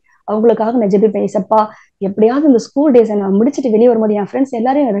வச்சு அவங்களுக்காக நான் ஜெபிப்பேன். ஏசப்பா எப்படியாவது இந்த ஸ்கூல் டேஸை நான் முடிச்சுட்டு வெளியே வரும்போது என் ஃப்ரெண்ட்ஸ்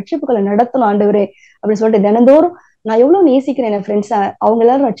எல்லாரையும் ரட்சிப்புகளை நடத்தணும் ஆண்டவரே அப்படின்னு சொல்லிட்டு தினந்தோறும் நான் எவ்வளவு நேசிக்கிறேன் என் ஃப்ரெண்ட்ஸை, அவங்க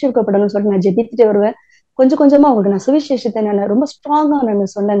எல்லாரும் ரட்சிக்கப்படணும்னு சொல்லிட்டு நான் ஜெபித்துட்டு வருவேன். கொஞ்சம் கொஞ்சமா அவங்களுக்கு நான் சுவிசேஷத்தை நான் ரொம்ப ஸ்ட்ராங்கா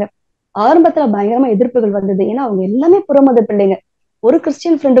நான் சொன்னேங்க. ஆரம்பத்துல பயங்கரமா எதிர்ப்புகள் வந்தது. ஏன்னா அவங்க எல்லாமே புறமத பிள்ளைங்க. ஒரு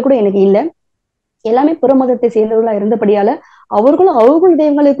கிறிஸ்டியன் ஃப்ரெண்டு கூட எனக்கு இல்ல. எல்லாமே புற மதத்தை சேர்ந்தவர்களா இருந்தபடியால அவர்களும் அவர்கள்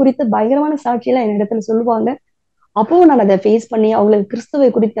தெய்வங்களை குறித்து பயங்கரமான சாட்சியெல்லாம் என் இடத்துல சொல்லுவாங்க. அப்பவும் நான் அதை ஃபேஸ் பண்ணி அவங்களுக்கு கிறிஸ்துவை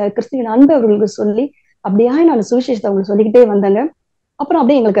குறித்த கிறிஸ்துவின் அன்பு அவர்களுக்கு சொல்லி அப்படியே நான் சுவிசேஷத்தை அவங்களுக்கு சொல்லிக்கிட்டே வந்தேங்க. அப்புறம்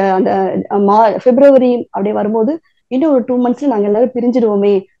அப்படியே எங்களுக்கு அந்த பிப்ரவரி அப்படியே வரும்போது இன்னும் ஒரு 2 monthsல நாங்க எல்லாரும்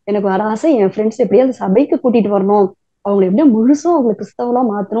பிரிஞ்சிடுவோமே, எனக்கு வர ஆசை என் ஃப்ரெண்ட்ஸ் எப்படியாவது சபைக்கு கூட்டிட்டு வரணும், அவங்களை எப்படியும் முழுசும் அவங்களை கிறிஸ்தவெல்லாம்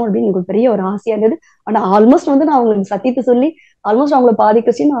மாத்தணும் அப்படின்னு எனக்கு பெரிய ஒரு ஆசையா இருந்தது. ஆனா ஆல்மோஸ்ட் வந்து நான் அவங்களுக்கு சத்தியத்தை சொல்லி ஆல்மோஸ்ட் அவங்களை பாதி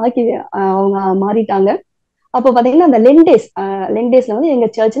கிறிஸ்டின் ஆக்கி அவங்க மாறிட்டாங்க. அப்போ பாத்தீங்கன்னா அந்த லென் டேஸ்ல வந்து எங்க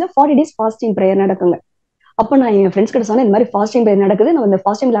சர்ச்ல 40 days ஃபாஸ்டிங் ப்ரேயர் நடக்குங்க. அப்ப நான் என் ஃப்ரெண்ட்ஸ் கிட்ட சொன்னேன், இந்த மாதிரி ஃபாஸ்டிங் ப்ரேயர் நடக்குது, நம்ம இந்த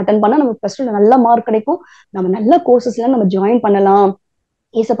ஃபாஸ்டிங் அட்டன் பண்ணா நம்ம +2ல நல்ல மார்க் கிடைக்கும், நம்ம நல்ல கோர்சஸ் எல்லாம் நம்ம ஜாயின் பண்ணலாம்,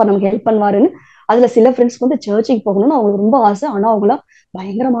 ஏசப்பா நமக்கு ஹெல்ப் பண்ணுவாருன்னு. அதுல சில ஃப்ரெண்ட்ஸ்க்கு வந்து சர்ச்சுக்கு போகணும்னு அவங்களுக்கு ரொம்ப ஆசை. ஆனா அவங்களாம்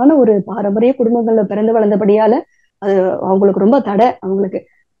பயங்கரமான ஒரு பாரம்பரிய குடும்பங்கள்ல பிறந்து வளர்ந்தபடியால அது அவங்களுக்கு ரொம்ப தடை அவங்களுக்கு.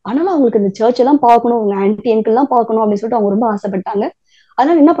 ஆனாலும் அவங்களுக்கு இந்த சர்ச் எல்லாம் பார்க்கணும், அவங்க ஆன்டி அங்கிள் எல்லாம் பார்க்கணும் அப்படின்னு சொல்லிட்டு அவங்க ரொம்ப ஆசைப்பட்டாங்க.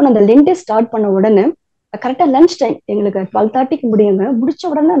 அதனால என்ன பண்ண, அந்த லென்டே ஸ்டார்ட் பண்ண உடனே கரெக்டா லஞ்ச் டைம் எங்களுக்கு 12:30க்கு முடியுங்க. முடிச்ச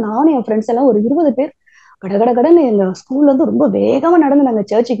உடனே நானும் என் ஃப்ரெண்ட்ஸ் எல்லாம் ஒரு 20 பேர் கடகடன்னு எங்க ஸ்கூல்ல இருந்து ரொம்ப வேகமா நடந்து நாங்க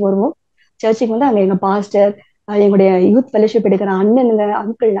சர்ச்சுக்கு வருவோம். சர்ச்சுக்கு வந்து அங்க எங்க பாஸ்டர், எங்களுடைய யூத் ஃபெலோஷிப் எடுக்கிற அண்ணனுங்க,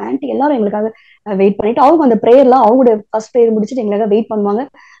 அங்கிள், ஆன்டி எல்லாரும் எங்களுக்காக வெயிட் பண்ணிட்டு அவங்க அந்த ப்ரேயர்லாம் அவங்களுடைய ஃபர்ஸ்ட் ப்ரேயர் முடிச்சுட்டு எங்களுக்காக வெயிட் பண்ணுவாங்க.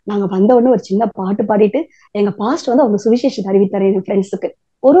 நாங்க வந்த உடனே ஒரு சின்ன பாட்டு பாடிட்டு எங்க பாஸ்டர் வந்து அவங்க சுவிசேஷத்தை அறிவித்தாரு எங்க ஃப்ரெண்ட்ஸுக்கு.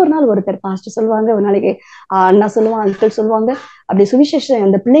 ஒரு நாள் ஒருத்தர் பாஸ்டர் சொல்லுவாங்க, ஒரு நாளைக்கு அண்ணா சொல்லுவாங்க, அங்கிள் சொல்லுவாங்க. அப்படி சுவிசேஷம்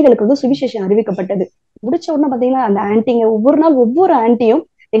அந்த பிள்ளைகளுக்கு வந்து சுவிசேஷம் அறிவிக்கப்பட்டது. முடிச்ச உடனே பாத்தீங்கன்னா அந்த ஆன்டிங்க ஒவ்வொரு நாள் ஒவ்வொரு ஆன்டியும்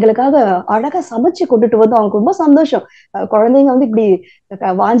எங்களுக்காக அழகா சமைச்சு கொண்டுட்டு வந்து அவங்க ரொம்ப சந்தோஷம். குழந்தைங்க வந்து இப்படி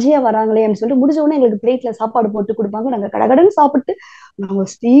வாஞ்சியா வராங்களேன்னு சொல்லிட்டு முடிஞ்ச உடனே எங்களுக்கு பிளேட்ல சாப்பாடு போட்டு கொடுப்பாங்க. நாங்க கடகடன்னு சாப்பிட்டு நாங்க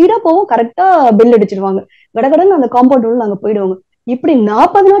ஸ்பீடா போவோம், கரெக்டா பெல் அடிச்சிருவாங்க, கடகடன்னு அந்த காம்பவுண்ட் உள்ள நாங்க போயிடுவோங்க. இப்படி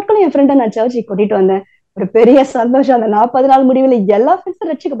 40 நாட்களும் என் ஃப்ரெண்டை நான் சர்ச்சுக்கு கூட்டிட்டு வந்தேன். ஒரு பெரிய சந்தோஷம். அந்த 40 நாள் முடிவில் எல்லா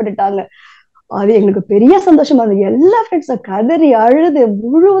ஃப்ரெண்ட்ஸும் ரட்சிக்கப்பட்டுட்டாங்க. அது எங்களுக்கு பெரிய சந்தோஷமா இருந்தது. எல்லா ஃப்ரெண்ட்ஸும் கதறி அழுது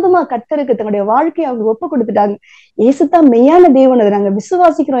முழுவதுமா கர்த்தருக்கு தன்னுடைய வாழ்க்கையை அவங்க ஒப்பு கொடுத்துட்டாங்க. ஏசுதான் மெய்யான தேவன், அதை நாங்க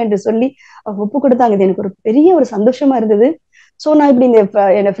விசுவாசிக்கிறோம் என்று சொல்லி அவங்க ஒப்பு கொடுத்தாங்க. இது எனக்கு ஒரு பெரிய ஒரு சந்தோஷமா இருந்தது. சோ நான் இப்படி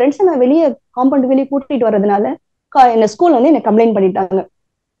என் ஃப்ரெண்ட்ஸை நான் வெளியே காம்பவுண்ட் வெளியே கூட்டிட்டு வர்றதுனால என்ன ஸ்கூல் வந்து என்ன கம்ப்ளைண்ட் பண்ணிட்டாங்க.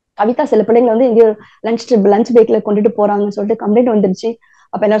 கவிதா சில பிள்ளைங்களை வந்து எங்கேயோ லஞ்ச் பிரேக்ல கொண்டுட்டு போறாங்கன்னு சொல்லிட்டு கம்ப்ளைண்ட் வந்துருச்சு.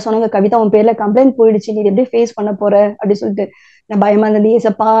 அப்ப எல்லாரும் சொன்னாங்க, கவிதா உன் பேர்ல கம்ப்ளைண்ட் போயிடுச்சு, நீ எப்படி ஃபேஸ் பண்ண போற அப்படின்னு சொல்லிட்டு. நான் பயமா இருந்தது.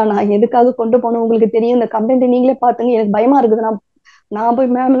 ஏசப்பா நான் எதுக்காக கொண்டு போனோம் உங்களுக்கு தெரியும், இந்த கம்ப்ளைண்ட் நீங்களே பாத்துங்க, எனக்கு பயமா இருக்குது, நான்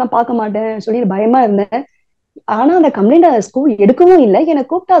போய் மேம் எல்லாம் பார்க்க மாட்டேன் சொல்லி பயமா இருந்தேன். ஆனா அந்த கம்ப்ளைண்ட் ஸ்கூல் எடுக்கவும் இல்லை, என்னை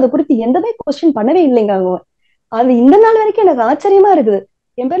கூப்பிட்டு அதை குறித்து எந்தவே கொஸ்டின் பண்ணவே இல்லைங்க அவங்க. அது இந்த நாள் வரைக்கும் எனக்கு ஆச்சரியமா இருக்குது.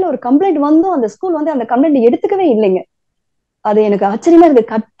 என் பேர்ல ஒரு கம்ப்ளைண்ட் வந்தும் அந்த ஸ்கூல் வந்து அந்த கம்ப்ளைண்ட் எடுத்துக்கவே இல்லைங்க. அது எனக்கு ஆச்சரியமா இருக்கு.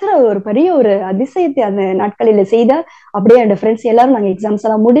 கத்துற ஒரு பெரிய ஒரு அதிசயத்தை அந்த நாட்களில செய்தா. அப்படியே அந்த ஃப்ரெண்ட்ஸ் எல்லாரும் நாங்க எக்ஸாம்ஸ்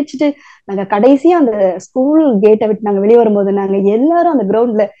எல்லாம் முடிச்சுட்டு நாங்க கடைசியா அந்த ஸ்கூல் கேட்டை விட்டு நாங்க வெளியே வரும்போது நாங்க எல்லாரும் அந்த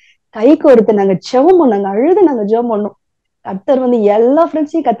கிரவுண்ட்ல கை கோர்த்து நாங்க ஜெபம் பண்ணோம், நாங்க அழுது நாங்க ஜெபம் பண்ணோம். கர்த்தர் வந்து எல்லா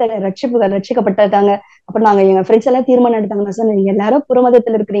ஃப்ரெண்ட்ஸையும் கர்த்தர் ரட்சிக்கப்பட்டாங்க. அப்புறம் நாங்க எங்க ஃப்ரெண்ட்ஸ் எல்லாம் தீர்மானம் எடுத்தாங்க. நான் சொன்னேன், நீங்க எல்லாரும் புற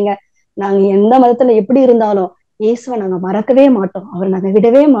மதத்துல இருக்கிறீங்க, நாங்க எந்த மதத்துல எப்படி இருந்தாலும் இயேசுவை நாங்க மறக்கவே மாட்டோம், அவர் நாங்க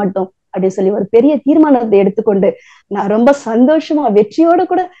விடவே மாட்டோம் அப்படின்னு சொல்லி ஒரு பெரிய தீர்மானத்தை எடுத்துக்கொண்டு நான் ரொம்ப சந்தோஷமா வெற்றியோட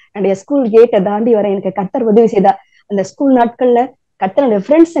கூட என்னுடைய ஸ்கூல் கேட்டை தாண்டி வர எனக்கு கர்த்தர் உதவி செய்தா. அந்த ஸ்கூல் நாட்கள்ல கர்த்தர் என்னுடைய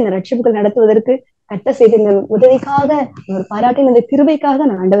ஃப்ரெண்ட்ஸ் எங்க ரட்சிப்புகள் நடத்துவதற்கு கர்த்தர் செய்த இந்த உதவிக்காக, ஒரு பாராட்டின இந்த கிருபைக்காக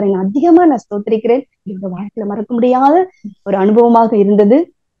நான் ஆண்டவரை அதிகமா நான் ஸ்தோத்திரிக்கிறேன். என்னோட வாழ்க்கையில மறக்க முடியாத ஒரு அனுபவமாக இருந்தது.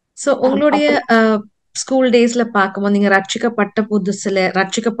 சோ உங்களுடைய ஸ்கூல் டேஸ்ல பார்க்கும்போது நீங்க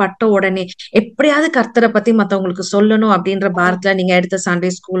ரட்சிக்கப்பட்ட உடனே எப்படியாவது கர்த்தரை பத்தி மத்தவங்களுக்கு சொல்லணும் அப்படின்ற பாரத்துல நீங்க எடுத்த சண்டே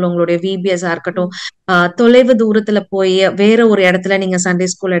ஸ்கூல், உங்களுடைய விபிஎஸ் இருக்கட்டும், தொலைவு தூரத்துல போய் வேற ஒரு இடத்துல நீங்க சண்டே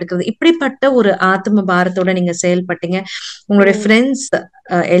ஸ்கூல் எடுக்கிறது, இப்படிப்பட்ட ஒரு ஆத்ம பாரத்தோட நீங்க செயல்பட்டீங்க. உங்களுடைய ஃப்ரெண்ட்ஸ்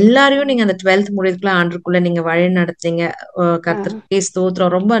எல்லாரையும் நீங்க அந்த 12th முடிவுக்குள்ள ஆண்டுக்குள்ள நீங்க வழி நடத்தீங்க. கர்த்தருக்கு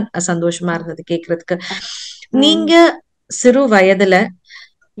ஸ்தோத்திரம். ரொம்ப சந்தோஷமா இருந்தது கேக்குறதுக்கு. நீங்க சிறு வயதுல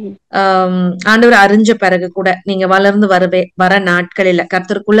ஆண்டவர் அறிஞ்ச பிறகு கூட நீங்க வளர்ந்து வர நாட்களில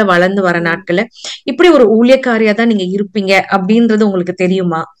கர்த்தருக்குள்ள வளர்ந்து வர நாட்கள்ல இப்படி ஒரு ஊழியக்காரியா தான் நீங்க இருப்பீங்க அப்படின்றது உங்களுக்கு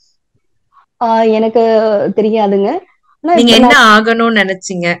தெரியுமா? எனக்கு தெரியாதுங்க. நீங்க என்ன ஆகணும்னு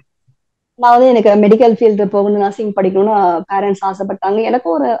நினைச்சீங்க? நான் வந்து எனக்கு மெடிக்கல் ஃபீல்டு போகணும், நர்சிங் படிக்கணும்னு பேரண்ட்ஸ் ஆசைப்பட்டாங்க.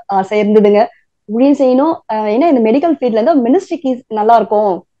 எனக்கும் ஒரு ஆசை இருந்ததுங்க, ஊழியம் செய்யணும். ஏன்னா இந்த மெடிக்கல் ஃபீல்ட்ல இருந்து மினிஸ்ட்ரிக்கு நல்லா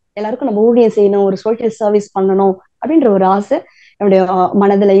இருக்கும், எல்லாருக்கும் நம்ம ஊழியம் செய்யணும், ஒரு சோஷியல் சர்வீஸ் பண்ணணும் அப்படின்ற ஒரு ஆசை என்னுடைய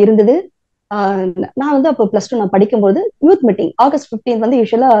மனதுல இருந்தது. நான் வந்து அப்போ +2 நான் படிக்கும்போது யூத் மீட்டிங் August 15 வந்து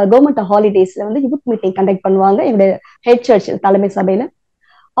யூஸ்வலா கவர்மெண்ட் ஹாலிடேஸ்ல வந்து யூத் மீட்டிங் கண்டக்ட் பண்ணுவாங்க என்னுடைய ஹெட் சர்ச் தலைமை சபையில.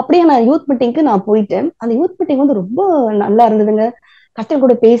 அப்படியே நான் யூத் மீட்டிங்க்கு நான் போயிட்டேன். அந்த யூத் மீட்டிங் வந்து ரொம்ப நல்லா இருந்ததுங்க. கர்த்தர்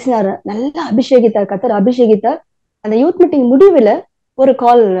கூட பேசினாரு, நல்லா கர்த்தர் அபிஷேகித்தார். அந்த யூத் மீட்டிங் முடிவுல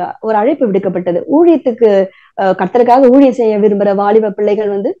ஒரு அழைப்பு விடுக்கப்பட்டது. ஊழியத்துக்கு கர்த்தருக்காக ஊழியம் செய்ய விரும்புற வாலிப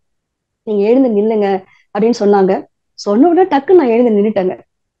பிள்ளைகள் வந்து நீங்க எழுந்து நில்லுங்க அப்படின்னு சொன்னாங்க. சொன்ன உடனே டக்குன்னு நான் எழுந்து நின்னுட்டேங்க.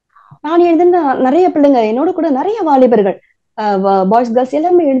 நான் எழுந்து நிறைய பிள்ளைங்க என்னோட கூட நிறைய வாலிபர்கள் பாய்ஸ் கேர்ள்ஸ்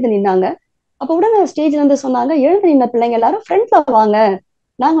எல்லாருமே எழுந்து நின்னாங்க. அப்ப உடனே ஸ்டேஜ்ல இருந்து சொன்னாங்க, எழுந்து நின்ன பிள்ளைங்க எல்லாரும் ஃப்ரண்ட்ல வாங்க,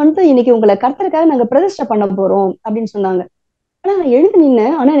 நாங்க வந்து இன்னைக்கு உங்களை கர்த்தருக்காக நாங்க பிரதிஷ்டை பண்ண போறோம் அப்படின்னு சொன்னாங்க. ஆனா நான் எழுந்து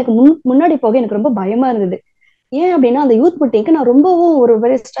நின்னேன். ஆனா எனக்கு முன்னாடி போக எனக்கு ரொம்ப பயமா இருந்தது. ஏன் அப்படின்னா அந்த யூத் மீட்டிங்க்கு நான் ரொம்பவும் ஒரு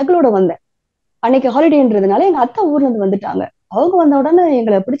வெரி ஸ்ட்ரகிளோட வந்தேன். அன்னைக்கு ஹாலிடேன்றதுனால எங்க அத்தா ஊர்ல இருந்து வந்துட்டாங்க. அவங்க வந்த உடனே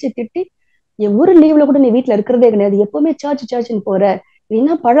எங்களை பிடிச்சு திட்டி, என் ஒரு லீவ்ல கூட நீ வீட்டுல இருக்கிறதே கிடையாது, எப்பவுமே சர்ச்சுன்னு போற, இது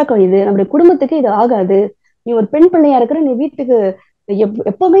என்ன பழக்கம், இது நம்முடைய குடும்பத்துக்கு இது ஆகாது, நீ ஒரு பெண் பிள்ளையா இருக்கிற, நீ வீட்டுக்கு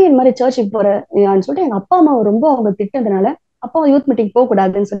எப்பவுமே இந்த மாதிரி சர்ச்சுக்கு போற சொல்லிட்டு எங்க அப்பா அம்மா ரொம்ப அவங்க திட்டதுனால அப்பா யூத் மீட்டிங் போக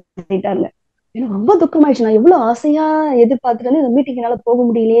கூடாதுன்னு சொல்லிட்டாங்க. எனக்கு ரொம்ப துக்கமாயிடுச்சு. நான் எவ்வளவு ஆசையா எதிர்பார்த்துட்டு வந்து இந்த மீட்டிங் என்னால போக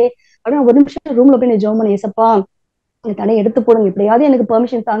முடியலையே அப்படின்னு ஒரு நிமிஷம் ரூம்ல போய் நீ ஜோம் பண்ணி, ஏசப்பா இந்த தடையை எடுத்து போடுங்க, எப்படியாவது எனக்கு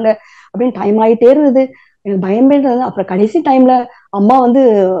பெர்மிஷன் தாங்க அப்படின்னு டைம் ஆயிட்டே இருந்தது. எனக்கு பயமே இருந்தது. அப்புறம் கடைசி டைம்ல அம்மா வந்து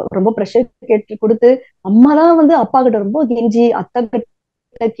ரொம்ப ப்ரெஷர் கேட்டு கொடுத்து, அம்மா தான் வந்து அப்பா கிட்ட ரொம்ப கெஞ்சி அத்தை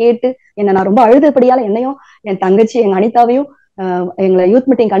கிட்ட கேட்டு என்ன நான் ரொம்ப அழுதபடியால என்னையும் என் தங்கச்சி எங்க அனிதாவையும் எங்களை யூத்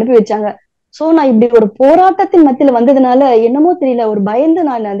மீட்டிங் அனுப்பி வச்சாங்க. சோ நான் இப்படி ஒரு போராட்டத்தின் மத்தியில வந்ததுனால என்னமோ தெரியல, ஒரு பயந்து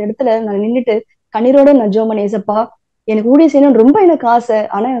நான் அந்த இடத்துல நான் நின்னுட்டு கண்ணீரோட நான் ஜோம் பண்ணேன், ஏசப்பா எனக்கு ஊழியம் செய்யணும்னு ரொம்ப எனக்கு ஆசை,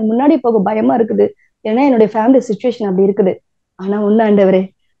 ஆனா எனக்கு முன்னாடி போக பயமா இருக்குது, ஏன்னா என்னுடைய ஃபேமிலி சுச்சுவேஷன் அப்படி இருக்குது. ஆனா ஒண்ணு ஆண்டவரே,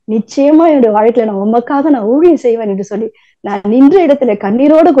 நிச்சயமா என்னுடைய வாழ்க்கையில நான் உமக்காக நான் ஊழியம் செய்வேன் என்று சொல்லி நான் நின்ற இடத்துல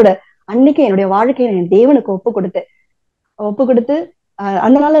கண்ணீரோடு கூட அன்னைக்கு என்னுடைய வாழ்க்கையை என் தேவனுக்கு ஒப்பு கொடுத்து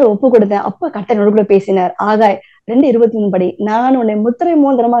அந்த நாள்ல ஒப்பு கொடுத்தேன். அப்ப கர்த்தர் கூட பேசினார். ஆகாய் 2:23 படி, நான் உன்னை முத்திரை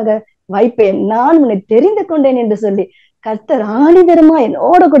மோதிரமாக வைப்பேன், நான் உன்னை தெரிந்து கொண்டேன் என்று சொல்லி கர்த்தர் ஆணிதரமா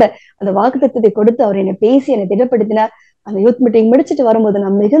என்னோட கூட அந்த வாக்குத்தத்தத்தை கொடுத்து அவர் என்னை பேசி என்னை திடப்படுத்தினார். அந்த யூத் மீட்டிங் முடிச்சுட்டு வரும்போது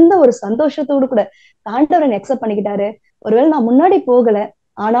நான் மிகுந்த ஒரு சந்தோஷத்தோடு கூட ஆண்டவர் என்னை அக்செப்ட் பண்ணிக்கிட்டாரு. ஒருவேளை நான் முன்னாடி போகல,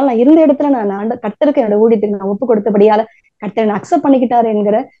 ஆனால் நான் இருந்த இடத்துல நான் கர்த்தருக்கு என்னோட ஊழியத்துக்கு நான் ஒப்பு கொடுத்தபடியால கர்த்தர் என்னை அக்செப்ட் பண்ணிக்கிட்டாரு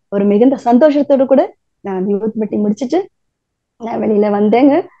என்கிற ஒரு மிகுந்த சந்தோஷத்தோடு கூட நான் யூத் மீட்டிங் முடிச்சுட்டு நான் வெளியில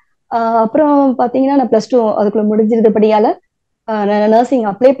வந்தேங்க. அப்புறம் பாத்தீங்கன்னா நான் +2 அதுக்குள்ள முடிஞ்சிருந்தபடியால நான் நர்சிங்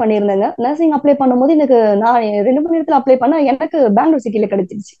அப்ளை பண்ணியிருந்தேங்க. நர்சிங் அப்ளை பண்ணும்போது எனக்கு நான் 2 மணி நேரத்துல அப்ளை பண்ணா எனக்கு பெங்களூர் சிட்டில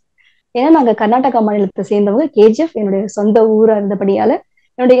கிடைச்சிருச்சு. ஏன்னா நாங்க கர்நாடகா மாநிலத்தை சேர்ந்தவங்க. கேஜிஎஃப் என்னுடைய சொந்த ஊரா இருந்தபடியால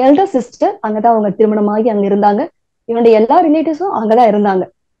என்னுடைய எல்டர் சிஸ்டர் அங்கதான் அவங்க திருமணமாகி அங்க இருந்தாங்க. என்னுடைய எல்லா ரிலேட்டிவ்ஸும் அங்கதான் இருந்தாங்க.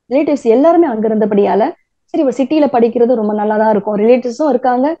 ரிலேட்டிவ்ஸ் எல்லாருமே அங்க இருந்தபடியால சரி ஒரு சிட்டியில படிக்கிறது ரொம்ப நல்லாதான் இருக்கும், ரிலேட்டிவ்ஸும்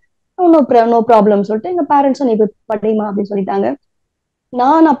இருக்காங்க, நோ ப்ராப்ளம் சொல்லிட்டு எங்க பேரண்ட்ஸும் நீ படிமா அப்படின்னு சொல்லிட்டாங்க.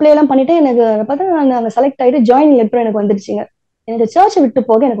 நான் அப்ளை எல்லாம் பண்ணிட்டு எனக்கு பார்த்தா நாங்க செலக்ட் ஆயிட்டு ஜாயினிங் லெட்டர் எனக்கு வந்துருச்சுங்க. எனக்கு சர்ச்சை விட்டு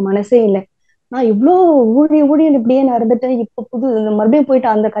போக எனக்கு மனசே இல்லை. நான் இவ்வளோ ஊழியம் இப்படியே நான் இருந்துட்டு இப்ப மறுபடியும் போயிட்டு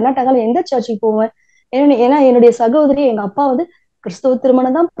அந்த கர்நாடகால எந்த சர்ச்சுக்கு போவேன்? ஏன்னா என்னுடைய சகோதரி எங்க அப்பா வந்து கிறிஸ்தவ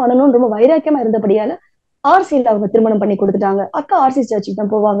திருமணம் தான் பண்ணணும்னு ரொம்ப வைராக்கியமா இருந்தபடியால ஆர்சியில அவங்க திருமணம் பண்ணி கொடுத்துட்டாங்க. அக்கா ஆர்சி சர்ச்சுக்கு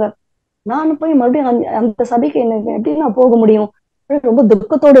தான் போவாங்க. நான் போய் மறுபடியும் அந்த சபைக்கு எனக்கு எப்படி நான் போக முடியும்? ரொம்ப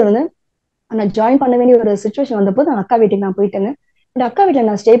துக்கத்தோடு இருந்தேன். நான் ஜாயின் பண்ண வேண்டிய ஒரு சுச்சுவேஷன் வந்தபோது நான் அக்கா வீட்டுக்கு நான் போயிட்டேங்க. இந்த அக்கா வீட்டுல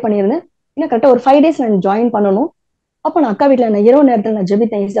நான் ஸ்டே பண்ணியிருந்தேன். இன்னும் கரெக்டா ஒரு 5 days நான் ஜாயின் பண்ணணும். அப்ப நான் அக்கா வீட்டுல நான் இரவு நேரத்துல நான்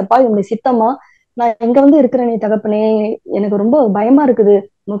ஜெபித்தேன், ஏசப்பா என்னுடைய சித்தமா நான் இங்க வந்து இருக்கிறேனே தகப்பனே, எனக்கு ரொம்ப பயமா இருக்குது,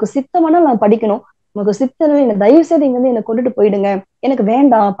 உனக்கு சித்தமானா நான் படிக்கணும், உனக்கு சித்தம் என்ன தயவு செய்து இங்க வந்து என்னை கொண்டுட்டு போயிடுங்க, எனக்கு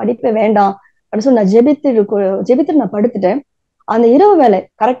வேண்டாம் படிப்பே வேண்டாம் அப்படின்னு சொல்லி நான் ஜெபித்துட்டு நான் படுத்துட்டேன். அந்த இரவு வேலை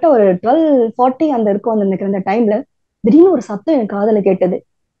கரெக்டா ஒரு 12:40 அந்த இருக்கும் அந்த நினைக்கிற அந்த டைம்ல திடீர்னு ஒரு சத்தம் எனக்கு காதுல கேட்டது.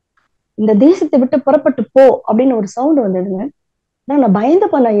 இந்த தேசத்தை விட்டு புறப்பட்டு போ அப்படின்னு ஒரு சவுண்ட் வந்ததுங்க. நான் பயந்து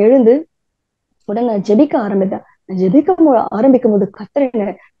நான் எழுந்து உடனே நான் ஜெபிக்க ஆரம்பித்தேன். ஆரம்பிக்கும் போது கர்த்தர்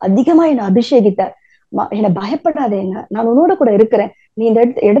என்ன அதிகமா என்னை அபிஷேகித்தார். என்னை பயப்படாத, நான் உன்னோட கூட இருக்கிறேன், நீ இந்த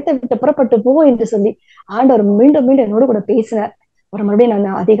இடத்தை விட்டு புறப்பட்டு போ என்று சொல்லி ஆண்டவர் மீண்டும் மீண்டும் என்னோட கூட பேசினார். ஒரு மறுபடியும்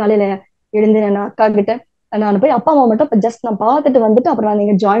நான் அதிகாலையில எழுந்து நான் அக்கா கிட்ட நான் போய் அப்பா அம்மா மட்டும் ஜஸ்ட் நான் பார்த்துட்டு வந்துட்டு அப்புறம் நான்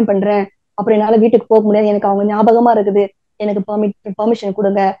நீங்க ஜாயின் பண்றேன், அப்புறம் என்னால வீட்டுக்கு போக முடியாது, எனக்கு அவங்க ஞாபகமா இருக்குது, எனக்கு பெர்மிஷன்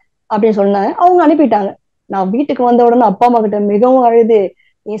கொடுங்க அப்படின்னு சொன்னாங்க. அவங்க அனுப்பிட்டாங்க. நான் வீட்டுக்கு வந்த உடனே அப்பா அம்மா கிட்ட மிகவும் அழுது,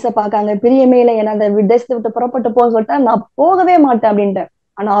 ஏசப்பாக்காங்க பிரியமே இல்லை, ஏன்னா அந்த தேசத்தை விட்டு புறப்பட்டு போன்னு சொல்லிட்டா நான் போகவே மாட்டேன் அப்படின்ட்டு.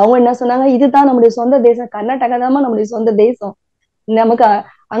 ஆனா அவங்க என்ன சொன்னாங்க, இதுதான் நம்முடைய சொந்த தேசம், கர்நாடகா தான் நம்முடைய சொந்த தேசம், நமக்கு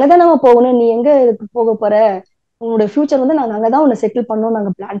அங்கதான் நம்ம போகணும், நீ எங்க போக போற, உன்னோட ஃபியூச்சர் வந்து நாங்க அங்கதான் உன்னை செட்டில் பண்ணோம்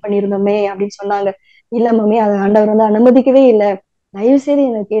நாங்க பிளான் பண்ணியிருந்தோமே அப்படின்னு சொன்னாங்க. இல்ல மம்மி, அதை ஆண்டவர் வந்து அனுமதிக்கவே இல்லை, தயவு செய்து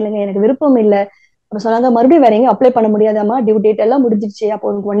எனக்கு கேளுங்க, எனக்கு விருப்பம் இல்லை. அப்ப சொன்னாங்க, மறுபடியும் வேற எங்க அப்ளை பண்ண முடியாதாமா, டியூ டேட் எல்லாம் முடிஞ்சிருச்சு, அப்போ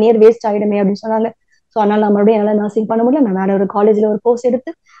உனக்கு 1 year வேஸ்ட் ஆயிடுமே அப்படின்னு சொன்னாங்க. ஸோ அதனால நான் மறுபடியும் என்னால நர்சிங் பண்ண முடியல. நான் வேற ஒரு காலேஜ்ல ஒரு கோர்ஸ்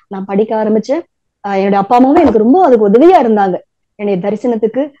எடுத்து நான் படிக்க ஆரம்பிச்சேன். என்னோட அப்பா அம்மாவும் எனக்கு ரொம்ப அதுக்கு உதவியா இருந்தாங்க. என்னுடைய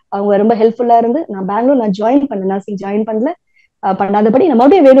தரிசனத்துக்கு அவங்க ரொம்ப ஹெல்ப்ஃபுல்லா இருந்து நான் பெங்களூர் நான் ஜாயின் பண்ணேன். நர்சிங் ஜாயின் பண்ணல, பண்ணாதபடி நான்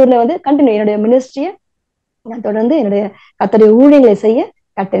மறுபடியும் வேலூர்ல வந்து கண்டினியூ என்னுடைய மினிஸ்ட்ரியை நான் தொடர்ந்து என்னுடைய கர்த்தருடைய ஊழியங்களை செய்ய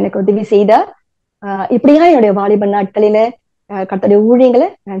கர்த்தர் எனக்கு உதவி செய்தார். இப்படியா என்னுடைய வாலிப நாட்களில கர்த்தருடைய ஊழியங்களை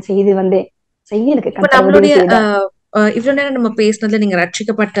நான் செய்து வந்தேன். செய்ய எனக்கு கர்த்தர் உதவி செய்தார். இவ்வளவு நேரம் நம்ம பேசினதுல நீங்க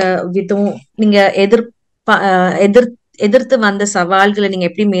ரட்சிக்கப்பட்ட விதம், நீங்க எதிர்த்து வந்த சவால்களை நீங்க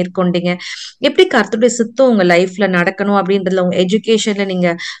எப்படி மேற்கொண்டீங்க? எப்படி கர்த்தருடைய சித்தம் உங்க லைஃப்ல நடக்கணும் அப்படின்றதுல உங்க எஜுகேஷன்ல நீங்க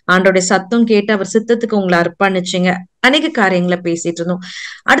ஆண்டோடைய சத்தம் கேட்டு அவர் சித்தத்துக்கு உங்களை அர்ப்பணிச்சீங்க? அநேக காரியங்களை பேசிட்டு இருந்தோம்.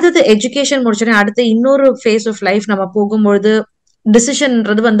 அடுத்தது எஜுகேஷன் முடிச்சோடனே அடுத்து இன்னொரு ஃபேஸ் ஆஃப் லைஃப் நம்ம போகும்பொழுது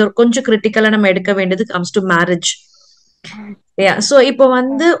டிசிஷன்ன்றது வந்து கொஞ்சம் கிரிட்டிக்கலா நம்ம எடுக்க வேண்டியது கம்ஸ் டு மேரேஜ். சோ இப்போ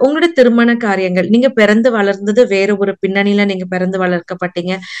வந்து உங்களுடைய திருமண காரியங்கள், நீங்க பிறந்து வளர்ந்தது வேற ஒரு பின்னணியில நீங்க பிறந்து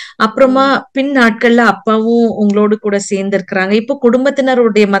வளர்க்கப்பட்டீங்க. அப்புறமா பின் நாட்கள்ல அப்பாவும் உங்களோடு கூட சேர்ந்து இருக்கிறாங்க. இப்போ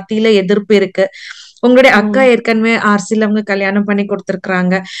குடும்பத்தினருடைய மத்தியில எதிர்ப்பு இருக்கு. உங்களுடைய அக்கா ஏற்கனவே ஆர்சில அவங்க கல்யாணம் பண்ணி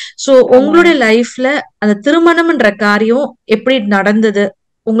கொடுத்திருக்கிறாங்க. சோ உங்களுடைய லைஃப்ல அந்த திருமணம்ன்ற காரியம் எப்படி நடந்தது?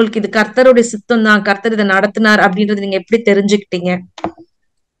 உங்களுக்கு இது கர்த்தருடைய சித்தம் தான், கர்த்தர் இதை நடத்தினார் அப்படின்றது நீங்க எப்படி தெரிஞ்சுக்கிட்டீங்க?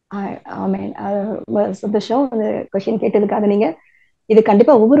 ஆமென். சந்தோஷம் அந்த கொஸ்டின் கேட்டதுக்காக. நீங்க இது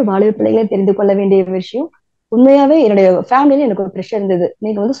கண்டிப்பா ஒவ்வொரு வாலிப பிள்ளைகளையும் தெரிந்து கொள்ள வேண்டிய விஷயம். உண்மையாவே என்னுடைய ஃபேமிலியில எனக்கு ஒரு ப்ரெஷர் இருந்தது.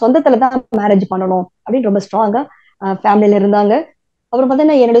 நீங்க வந்து சொந்தத்துல தான் மேரேஜ் பண்ணணும் அப்படின்னு ரொம்ப ஸ்ட்ராங்கா ஃபேமிலியில இருந்தாங்க. அப்புறம்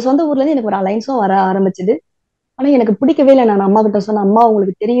பார்த்தீங்கன்னா என்னுடைய சொந்த ஊர்ல இருந்து எனக்கு ஒரு அலைன்ஸும் வர ஆரம்பிச்சுது. ஆனா எனக்கு பிடிக்கவே இல்லை. நான் அம்மா கிட்ட சொன்னேன், அம்மா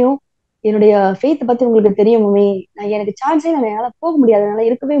உங்களுக்கு தெரியும் என்னுடைய ஃபெய்த் பத்தி உங்களுக்கு தெரியும் மம்மி, நான் எனக்கு சான்ஸே என்னால போக முடியாது, என்னால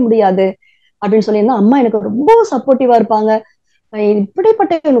இருக்கவே முடியாது அப்படின்னு சொல்லியிருந்தேன். அம்மா எனக்கு ரொம்ப சப்போர்ட்டிவா இருப்பாங்க.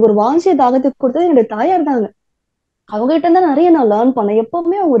 இப்படிப்பட்ட எனக்கு ஒரு வாஞ்சிய தாகத்தை கொடுத்தது என்னுடைய தாயார் தாங்க. அவங்க கிட்ட இருந்தா நிறைய நான் லேர்ன் பண்ணேன்.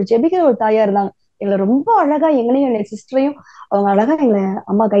 எப்பவுமே அவங்க ஒரு ஜெபிக்கிற ஒரு தாயா இருந்தாங்க. எங்களை ரொம்ப அழகா எங்களையும் எங்க சிஸ்டரையும் அவங்க அழகா எங்களை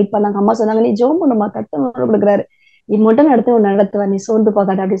அம்மா கைட் பண்ணாங்க. அம்மா சொன்னாங்க, நீ ஜோம் பண்ணுமா, கர்த்தர் கொடுக்குறாரு, நீ மட்டும் நடத்துவார், நீ சோர்ந்து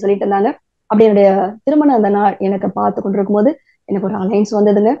போகாத அப்படின்னு சொல்லிட்டு இருந்தாங்க. அப்படி என்னுடைய திருமணம் அந்த நாள் எனக்கு பார்த்து கொண்டிருக்கும் போது எனக்கு ஒரு அலைன்ஸ்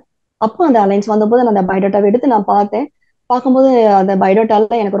வந்ததுங்க. அப்போ அந்த அலைன்ஸ் வந்தபோது நான் அந்த பயோடேட்டாவை எடுத்து நான் பார்த்தேன். பார்க்கும்போது அந்த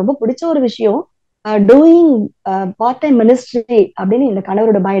பயோடேட்டால எனக்கு ரொம்ப பிடிச்ச ஒரு விஷயம், டூயிங் பார்ட் டைம் மினிஸ்ட்ரி அப்படின்னு எங்க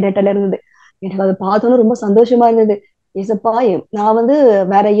கணவரோட பயோடேட்டால இருந்தது. எனக்கு அதை பார்த்தோன்னு ரொம்ப சந்தோஷமா இருந்தது. ஏசப்பா, நான் வந்து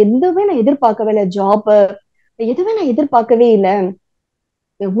வேற எதுவுமே நான் எதிர்பார்க்கவே இல்லை, ஜாப் எதுவுமே நான் எதிர்பார்க்கவே இல்லை,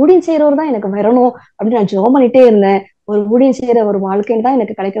 ஊழியம் செய்யறவர் தான் எனக்கு வரணும் அப்படின்னு நான் ஜெபம் பண்ணிட்டே இருந்தேன். ஒரு ஊழியம் செய்யற ஒரு வாழ்க்கைன்னு தான்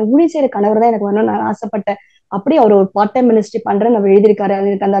எனக்கு கிடைக்கும், ஊழியம் செய்யற கணவர் தான் எனக்கு வரணும்னு நான் ஆசைப்பட்டேன். அப்படி அவர் ஒரு பார்ட் டைம் மினிஸ்ட்ரி பண்றேன்னு அவர் எழுதியிருக்காரு. அது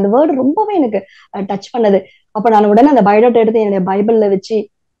எனக்கு அந்த வேர்டு ரொம்பவே எனக்கு டச் பண்ணது. அப்ப நான் உடனே அந்த பயோடேட்டா எடுத்து என்னுடைய பைபிள்ல வச்சு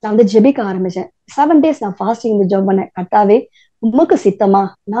நான் வந்து ஜெபிக்க ஆரம்பிச்சேன். 7 days நான் ஃபாஸ்டிங் இந்த ஜெபம் பண்ணேன். கர்த்தாவே, உமக்கு சித்தமா,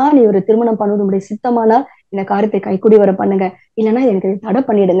 நான் ஒரு திருமணம் பண்ணுவது உங்களுடைய சித்தமானா இந்த காரியத்தை கைக்கூடி வர பண்ணுங்க, இல்லைன்னா எனக்கு தடை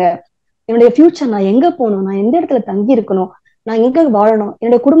பண்ணிடுங்க. என்னுடைய ஃபியூச்சர், நான் எங்க போகணும், நான் எந்த இடத்துல தங்கி இருக்கணும், நான் எங்க வாழணும்,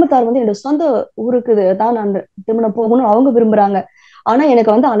 என்னுடைய குடும்பத்தார் வந்து என்னோட சொந்த ஊருக்கு தான் நான் திருமணம் போகணும் அவங்க விரும்புறாங்க. ஆனா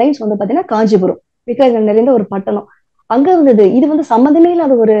எனக்கு வந்து அலைன்ஸ் வந்து பாத்தீங்கன்னா காஞ்சிபுரம், விக்கிரகங்கள் நிறைந்த ஒரு பட்டணம் அங்க இருந்தது. இது வந்து சம்மந்தமே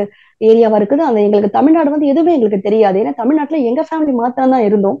இல்லாத ஒரு ஏரியாவா இருக்குது. அந்த எங்களுக்கு தமிழ்நாடு வந்து எதுவுமே எங்களுக்கு தெரியாது. ஏன்னா தமிழ்நாட்டுல எங்க ஃபேமிலி மாத்திரம் தான்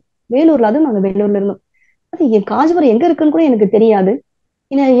இருந்தோம். வேலூர்ல, அதுவும் நாங்க வேலூர்ல இருந்தோம். அது காஞ்சிபுரம் எங்க இருக்குன்னு கூட எனக்கு தெரியாது.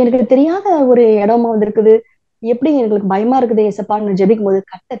 எனக்கு தெரியாத ஒரு இடமா வந்து இருக்குது. எப்படி எங்களுக்கு பயமா இருக்குது ஏசப்பான்னு ஜெபிக்கும் போது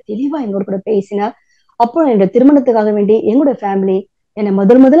கர்த்தர் தெளிவா எங்களோட கூட பேசினார். அப்புறம் என்னோட திருமணத்துக்காக வேண்டி எங்களோட ஃபேமிலி என்னை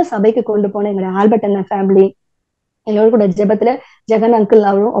முதல்ல சபைக்கு கொண்டு போன எங்களோட ஆல்பர்ட் அண்ணன் ஃபேமிலி எங்களோட கூட ஜெபத்துல, ஜெகன் அங்கிள்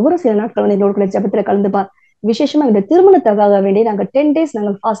அவரும் சில நாட்கள் வந்து எங்களோட கூட ஜெபத்துல கலந்துப்பார். விசேஷமா எங்களோட திருமணத்துக்காக வேண்டி நாங்க 10 days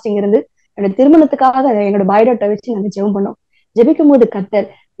நாங்க ஃபாஸ்டிங் இருந்து என்னோட திருமணத்துக்காக எங்களோட பயோடேட்டா வச்சு நாங்க ஜெபம் பண்ணோம். ஜெபிக்கும் போது கர்த்தர்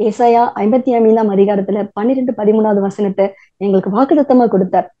ஏசாயா 55ஆம் அதிகாரத்துல 12-13 வசனத்தை எங்களுக்கு வாக்குத்தத்தமா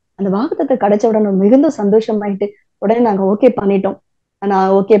கொடுத்தார். அந்த வாக்குத்தத்தை கிடைச்ச உடனே மிகுந்த சந்தோஷமாயிட்டு உடனே நாங்க ஓகே பண்ணிட்டோம்.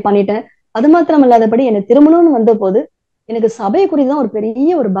 நான் ஓகே பண்ணிட்டேன். அது மாத்திரம் இல்லாதபடி எனக்கு திருமணம்னு வந்த போது எனக்கு சபை குறிதான் ஒரு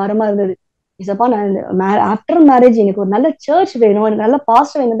பெரிய ஒரு பாரமா இருந்தது. இசப்பா, நான் ஆஃப்டர் மேரேஜ் எனக்கு ஒரு நல்ல சர்ச் வேணும், எனக்கு நல்ல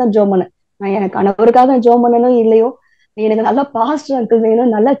பாஸ்டர் வேணும் தான் ஜோம் பண்ணேன். நான் எனக்கு கணவருக்காக ஜோம் பண்ணணும் இல்லையோ, எனக்கு நல்ல பாஸ்டர் அங்கிள்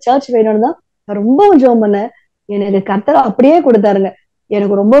வேணும், நல்ல சர்ச் வேணும்னு தான் நான் ரொம்ப ஜோம் பண்ணேன். எனக்கு கர்த்தர் அப்படியே கொடுத்தாருங்க.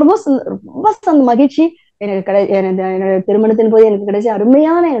 எனக்கு ரொம்ப ரொம்ப ரொம்ப மகிழ்ச்சி. எனக்கு என்னோட திருமணத்தின் போது எனக்கு கிடைச்ச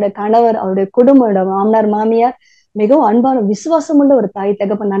அருமையான என்னோட கணவர், அவருடைய குடும்பம், என்னோட மாமனார் மாமியார் மிகவும் அன்பான விசுவாசம் உள்ள ஒரு தாய்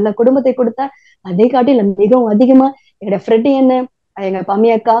தகப்பன், நல்ல குடும்பத்தை கொடுத்தா. அதை காட்டில மிகவும் அதிகமா என்னோட ஃப்ரெண்ட் என்ன, எங்க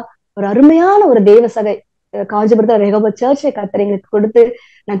பம்மியக்கா, ஒரு அருமையான ஒரு தேவ சபை காஞ்சிபுரத்துல ரெஹோபோத் சர்ச்சை கர்த்தர் எங்களுக்கு கொடுத்து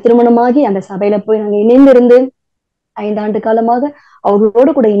நான் திருமணமாகி அந்த சபையில போய் நாங்க இணைந்து இருந்து 5 ஆண்டு காலமாக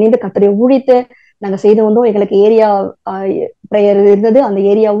அவர்களோடு கூட இணைந்து கர்த்தருடைய ஊழியத்தை நாங்க செய்து வந்தோம். எங்களுக்கு ஏரியா பிரேயர் இருந்தது. அந்த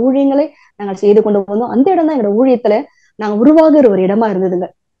ஏரியா ஊழியங்களை நாங்கள் செய்து கொண்டு வந்தோம். அந்த இடம் தான் எங்களோட ஊழியத்துல நாங்க உருவாகுற ஒரு இடமா இருந்ததுங்க.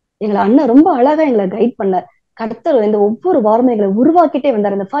 எங்களை அண்ணன் ரொம்ப அழகா எங்களை கைட் பண்ணார். கர்த்தர் இந்த ஒவ்வொரு வாரமும் எங்களை உருவாக்கிட்டே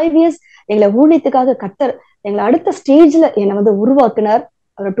வந்தார். இந்த 5 years எங்களை ஊழியத்துக்காக கர்த்தர் எங்களை அடுத்த ஸ்டேஜ்ல என்னை வந்து உருவாக்குனார்.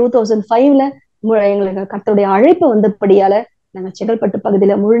 அவர் 2005ல எங்களுக்கு கர்த்தருடைய அழைப்பு வந்தபடியால நாங்க செங்கல்பட்டு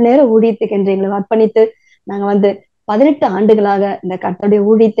பகுதியில முழு நேர ஊழியத்துக்கு என்று எங்களை அர்ப்பணித்து நாங்க வந்து 18 ஆண்டுகளாக இந்த கர்த்தருடைய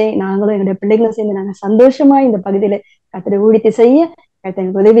ஊழியத்தை நாங்களும் எங்களுடைய பிள்ளைகளும் சேர்ந்து நாங்க சந்தோஷமா இந்த பகுதியில கர்த்தருடைய ஊழியத்தை செய்ய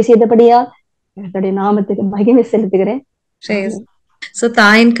கர்த்தர் உதவி செய்தபடியா கர்த்தருடைய நாமத்துக்கு மகிமை செலுத்துகிறேன். சோ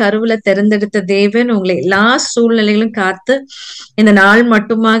தாயின் கருவுல தெரிந்தெடுத்த தேவன் உங்களை எல்லா சூழ்நிலைகளும் காத்து இந்த நாள்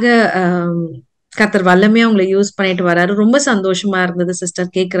மட்டுமாக கர்த்தர் வல்லமையா உங்களை யூஸ் பண்ணிட்டு வராரு. ரொம்ப சந்தோஷமா இருந்தது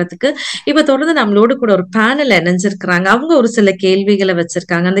சிஸ்டர் கேட்கறதுக்கு. இப்ப தொடர்ந்து நம்மளோட கூட ஒரு பேனல் இணைஞ்சிருக்கிறாங்க. அவங்க ஒரு சில கேள்விகளை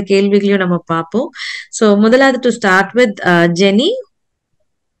வச்சிருக்காங்க. அந்த கேள்விகளையும் நம்ம பார்ப்போம். சோ முதலாவது to start with Jenny.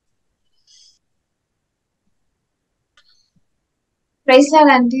 Price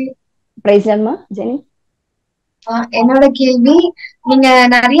Lord aunty. Price லார்ட்மா Jenny. என்னோட கேள்வி, நீங்க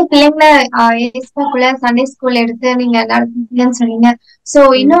நிறைய பிள்ளைங்களை ஏசுக்குள்ள சண்டே ஸ்கூல் எடுத்து நீங்க நடத்துங்கன்னு சொன்னீங்க. சோ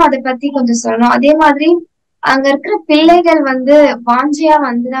இன்னும் அதை பத்தி கொஞ்சம் சொல்லணும். அதே மாதிரி அங்க இருக்கிற பிள்ளைகள் வந்து வாஞ்சியா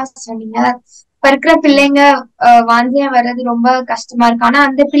வந்துதான் சொன்னீங்க. இப்ப இருக்கிற பிள்ளைங்க வாஞ்சியா வர்றது ரொம்ப கஷ்டமா இருக்கு. ஆனா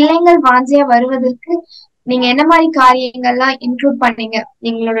அந்த பிள்ளைங்கள் வாஞ்சியா வருவதற்கு நீங்க என்ன மாதிரி காரியங்கள்லாம் இன்க்ளூட் பண்ணீங்க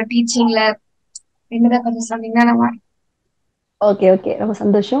எங்களோட டீச்சிங்ல என்னதான் கொஞ்சம் சொன்னீங்கன்னா நம்ம. ஓகே ஓகே, ரொம்ப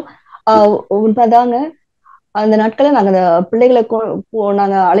சந்தோஷம். உண்மைதாங்க. அந்த நாட்கள்ல நாங்க அந்த பிள்ளைகளை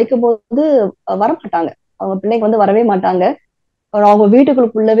நாங்க அழைக்கும் போது வரமாட்டாங்க. அவங்க பிள்ளைங்க வந்து வரவே மாட்டாங்க. அவங்க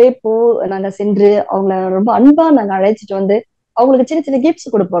வீட்டுக்குள்ளுக்குள்ளவே நாங்க சென்று அவங்கள ரொம்ப அன்பா நாங்க அழைச்சிட்டு வந்து அவங்களுக்கு சின்ன சின்ன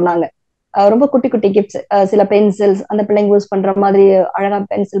கிஃப்ட்ஸ் கொடுப்போம். நாங்க ரொம்ப குட்டி குட்டி கிஃப்ட்ஸ், சில பென்சில்ஸ், அந்த பிள்ளைங்க யூஸ் பண்ற மாதிரி அழகா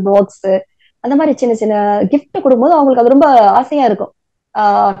பென்சில் பாக்ஸ், அந்த மாதிரி சின்ன சின்ன கிஃப்ட் கொடுக்கும்போது அவங்களுக்கு அது ரொம்ப ஆசையா இருக்கும்.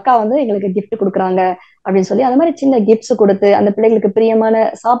 அக்கா வந்து எங்களுக்கு கிஃப்ட் கொடுக்குறாங்க அப்படின்னு சொல்லி அந்த மாதிரி சின்ன கிஃப்ட்ஸ் கொடுத்து அந்த பிள்ளைங்களுக்கு பிரியமான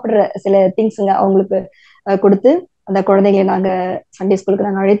சாப்பிடுற சில திங்ஸுங்க அவங்களுக்கு கொடுத்து அந்த குழந்தைங்களை நாங்க சண்டே ஸ்கூலுக்கு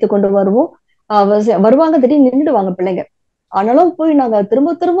நாங்க அழைத்து கொண்டு வருவோம். வருவாங்க, திடீர்னு நின்றுடுவாங்க பிள்ளைங்க. ஆனாலும் போய் நாங்க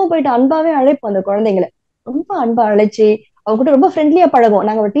திரும்ப திரும்ப போயிட்டு அன்பாவே அழைப்போம். அந்த குழந்தைங்களை ரொம்ப அன்பா அழைச்சி அவங்க கூட ரொம்ப ஃப்ரெண்ட்லியா பழகும்.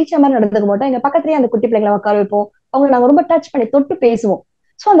 நாங்க ஒரு டீச்சர் மாதிரி நடந்துக்க மாட்டோம். எங்க பக்கத்துலயே அந்த குட்டி பிள்ளைங்களை உட்கார வைப்போம். அவங்க நாங்க ரொம்ப டச் பண்ணி தொட்டு பேசுவோம்.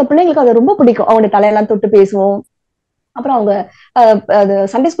 சோ அந்த பிள்ளைங்களுக்கு அது ரொம்ப பிடிக்கும். அவங்க தலையெல்லாம் தொட்டு பேசுவோம். அப்புறம் அவங்க அது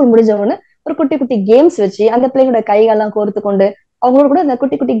சண்டே ஸ்கூல் முடிஞ்ச உடனே ஒரு குட்டி குட்டி கேம்ஸ் வச்சு அந்த பிள்ளைங்களோட கைகள்லாம் கோர்த்து கொண்டு அவங்களோட கூட அந்த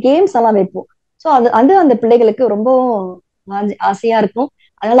குட்டி குட்டி கேம்ஸ் எல்லாம் வைப்போம். சோ அது அந்த பிள்ளைகளுக்கு ரொம்ப ஆசையா இருக்கும்.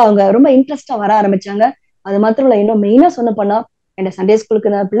 அதனால அவங்க ரொம்ப இன்ட்ரெஸ்டா வர ஆரம்பிச்சாங்க. அது மாத்திரம் இல்ல, இன்னும் மெயினா சொன்ன பண்ணா என் சண்டே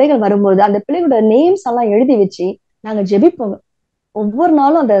ஸ்கூலுக்கு பிள்ளைகள் வரும்போது அந்த பிள்ளைகளோட நேம்ஸ் எல்லாம் எழுதி வச்சு நாங்க ஜெபிப்போங்க. ஒவ்வொரு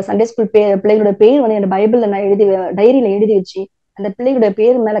நாளும் அந்த சண்டே ஸ்கூல் பிள்ளைகளோட பேர் வந்து என் பைபிள்ல நான் டைரியில எழுதி வச்சு அந்த பிள்ளைகளோட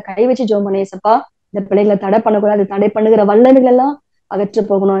பேர் மேல கை வச்சு ஜெபம் பண்ணேன். ஏசப்பா, இந்த பிள்ளைகளை தடை பண்ணக்கூடாது, தடை பண்ணுகிற வல்லமைகள் எல்லாம் அகற்று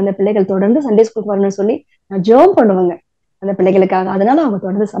போகணும், இந்த பிள்ளைகள் தொடர்ந்து சண்டே ஸ்கூலுக்கு வரணும்னு சொல்லி நான் ஜெபம் பண்ணுவேங்க அந்த பிள்ளைகளுக்காக. அதனால அவங்க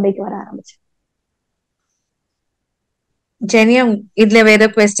தொடர்ந்து சபைக்கு வர ஆரம்பிச்சு. ஜெனியா, இதுல வேற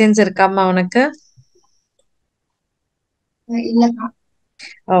கொஸ்டின்ஸ் இருக்காமா உனக்கு? இல்லக்கா.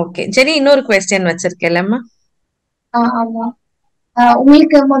 ஓகே ஜெனி, இன்னொரு கொஸ்டின் வச்சிருக்கேன்லம்மா. ஆமா.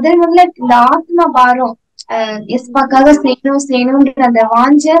 உங்களுக்கு முதல்ல இந்த ஆத்மா பாரம் எஸ்பாக்காக செய்யணும்ன்ற அந்த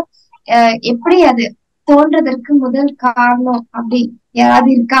வாஞ்ச எப்படி அது தோன்றதற்கு முதல் காரணம் அப்படி யாராவது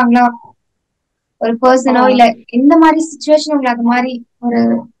இருக்காங்களா? ஒரு பர்சனோ இல்ல எந்த மாதிரி சிச்சுவேஷன் உங்களை அது மாதிரி ஒரு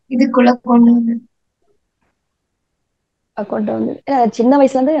இதுக்குள்ள கொண்டு வந்து சின்ன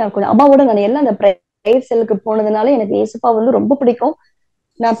வயசுல இருந்து கொஞ்சம் அம்மாவோட நான் எல்லாம் அந்த பிரேயர் செல்லுக்கு போனதுனால எனக்கு ஏசப்பா வந்து ரொம்ப பிடிக்கும்.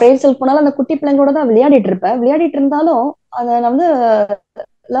 நான் பிரேயர் செல்லுக்கு போனாலும் அந்த குட்டி பிள்ளைங்களோட தான் விளையாடிட்டு இருப்பேன். விளையாடிட்டு இருந்தாலும் அதை நான் வந்து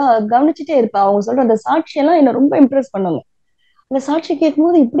கவனிச்சுட்டே இருப்பேன். அவங்க சொல்ற அந்த சாட்சி எல்லாம் என்ன ரொம்ப இம்ப்ரெஸ் பண்ணுவாங்க. அந்த சாட்சி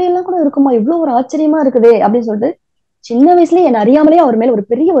கேட்கும்போது இப்படி எல்லாம் கூட இருக்குமா, இவ்வளவு ஒரு ஆச்சரியமா இருக்குதே அப்படின்னு சொல்லிட்டு சின்ன வயசுலயே என்ன அறியாமலே அவர் மேல ஒரு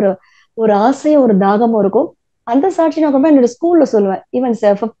பெரிய ஒரு ஆசையும் ஒரு தாகமும் இருக்கும். அந்த சாட்சி நான் என்னோட ஸ்கூல்ல சொல்லுவேன். ஈவன்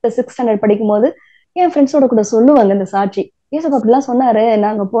 5th 6th ஸ்டாண்டர்ட் படிக்கும் போது என் ஃப்ரெண்ட்ஸோட கூட சொல்லுவாங்க இந்த சாட்சி. ஏசப்பா அப்படிலாம் சொன்னாரு,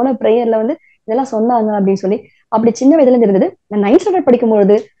 நாங்க போன ப்ரேயர்ல வந்து இதெல்லாம் சொன்னாங்க அப்படின்னு சொல்லி. அப்படி சின்ன வயதுல இருந்து இருந்தது. நான் 9th ஸ்டாண்டர்ட்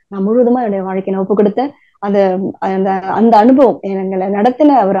படிக்கும்பொழுது நான் முழுவதுமா என்னுடைய வாழ்க்கையை நான் ஒப்பு கொடுத்தேன். அந்த அந்த அனுபவம் எங்களை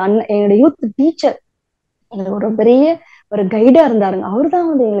நடத்தின ஒரு என்னோட யூத் டீச்சர் எங்களுக்கு ஒரு பெரிய ஒரு கைடா இருந்தாருங்க. அவருதான்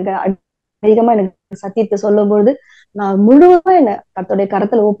வந்து எங்களுக்கு அதிகமா எனக்கு சத்தியத்தை சொல்லும்போது நான் முழுவதுமா என்ன கர்த்தருடைய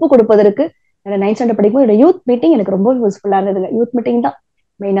கரத்துல ஒப்பு கொடுப்பதற்கு 9th ஸ்டாண்டர்ட் படிக்கும்போது என்னோட யூத் மீட்டிங் எனக்கு ரொம்ப யூஸ்ஃபுல்லா இருந்ததுங்க. யூத் மீட்டிங் தான்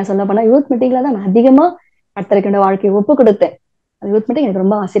மெயினா சொல்ல போனா. யூத் மீட்டிங்ல தான் நான் அதிகமா கர்த்தருக்கு என்னோட வாழ்க்கையை ஒப்பு கொடுத்தேன். அந்த யூத் மீட்டிங் எனக்கு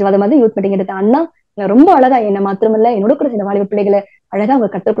ரொம்ப ஆசீர்வாதமா தான். யூத் மீட்டிங் எடுத்த அண்ணா ரொம்ப அழகா என்ன மாத்திரமில்ல என்னோட கூட சில வாலிப பிள்ளைகளை அழகா அவங்க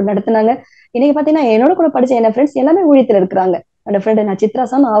கற்றுக்கொண்டு நடத்தினாங்க. இன்னைக்கு பாத்தீங்கன்னா என்னோட கூட படிச்ச என்ன ஃப்ரெண்ட்ஸ் எல்லாமே ஊழியத்துல இருக்கிறாங்க. என்னோட ஃப்ரெண்ட் நான்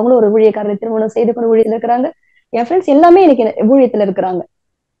சித்ராசான், அவங்களும் ஒரு ஊழியக்காரரை திருமணம் செய்து கொண்டு ஊழியத்துல இருக்கிறாங்க. என் ஃப்ரெண்ட்ஸ் எல்லாமே எனக்கு ஊழியத்துல இருக்கிறாங்க.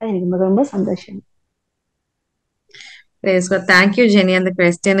 அது எனக்கு ரொம்ப ரொம்ப சந்தோஷம். Praise God. Thank you, Jenny, and the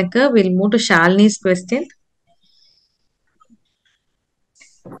question. We'll move to Shalini's question.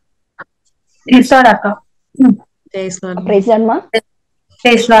 Praise God, Akka. Praise God. Praise God, ma.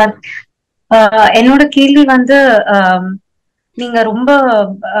 Praise God. என்னோட கேள்வி வந்து நீங்க ரொம்ப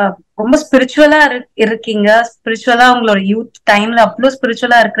ரொம்ப ஸ்பிரிச்சுவலா இருக்கீங்க. ஸ்பிரிச்சுவலா உங்களோட யூத் டைம்ல அவ்வளவு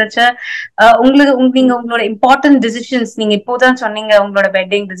ஸ்பிரிச்சுவலா இருக்கிறச்ச நீங்க உங்களோட இம்பார்ட்டன்ட் டிசிஷன்ஸ் நீங்க இப்போதான் சொன்னீங்க, உங்களோட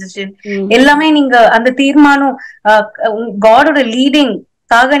வெட்டிங் டிசிஷன் எல்லாமே நீங்க அந்த தீர்மானம் காடோட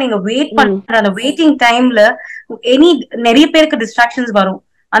லீடிங்காக நீங்க வெயிட் பண்ற அந்த வெயிட்டிங் டைம்ல நிறைய பேருக்கு டிஸ்ட்ராக்ஷன்ஸ் வரும்.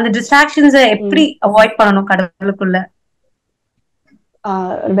 அந்த டிஸ்ட்ராக்ஷன்ஸை எப்படி அவாய்ட் பண்ணணும் கடவுளுக்குள்ள?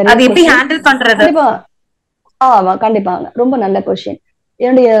 அது எப்படி ஹேண்டில் பண்றது? ஆமா கண்டிப்பா, ரொம்ப நல்ல கொஸ்டின்.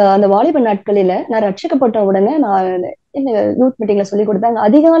 என்னுடைய அந்த வாலிப நாட்களில நான் ரட்சிக்கப்பட்ட உடனே நான் என்ன யூத் மீட்டிங்ல சொல்லி கொடுத்தாங்க,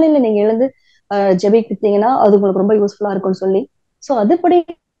 அதிகாலையில நீங்க எழுந்து ஜெபித்தீங்கன்னா அது உங்களுக்கு ரொம்ப யூஸ்ஃபுல்லா இருக்கும்னு சொல்லி. ஸோ அதுபடி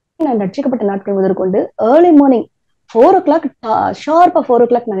நான் ரட்சிக்கப்பட்ட நாட்கள் முதற்கொண்டு ஏர்லி மார்னிங் 4 o'clock ஷார்ப்பா 4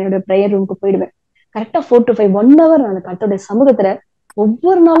 o'clock நான் என்னோட ப்ரேயர் ரூமுக்கு போயிடுவேன். கரெக்டா 4 to 5 1 hour நான் கர்த்தருடைய சமூகத்துல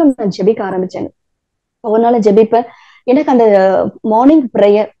ஒவ்வொரு நாளும் நான் ஜெபிக்க ஆரம்பிச்சேன். ஒவ்வொரு நாளும் ஜெபிப்பேன். எனக்கு அந்த மார்னிங்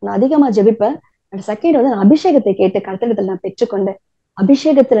ப்ரேயர் நான் அதிகமா ஜெபிப்பேன். அந்த செகண்ட் வந்து நான் அபிஷேகத்தை கேட்டு கர்த்தரிடத்துல நான் பெற்றுக்கொண்டேன்.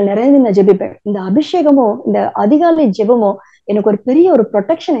 அபிஷேகத்துல நிறைந்து நான் ஜெபிப்பேன். இந்த அபிஷேகமும் இந்த அதிகாலை ஜெபமும் எனக்கு ஒரு பெரிய ஒரு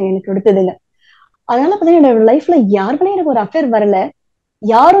ப்ரொடெக்ஷன் எனக்கு கொடுத்ததுங்க. அதனால பாத்தீங்கன்னா என்னோட லைஃப்ல யாருக்குமே எனக்கு ஒரு அஃபேர் வரல.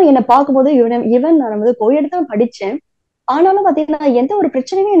 யாரும் என்னை பார்க்கும்போது ஈவன் நான் வந்து கோயெடுத்து தான் படிச்சேன். ஆனாலும் பாத்தீங்கன்னா எந்த ஒரு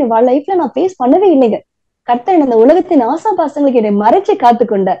பிரச்சனையுமே என் லைஃப்ல நான் ஃபேஸ் பண்ணவே இல்லைங்க. கர்த்தர் இந்த உலகத்தின் ஆசா பாசங்களுக்கு என்னை மறைச்சு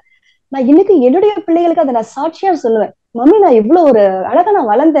காத்துக்கொண்ட நான் இன்னைக்கு என்னுடைய பிள்ளைகளுக்கு அதை நான் சாட்சியா சொல்லுவேன். மம்மி நான் இவ்வளவு ஒரு அழகா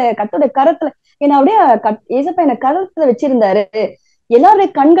நான் வளர்ந்தேன், கர்த்தருடைய கரத்துல என்ன அப்படியே ஏசப்பா என்ன கரத்துல வச்சிருந்தாரு, எல்லாருடைய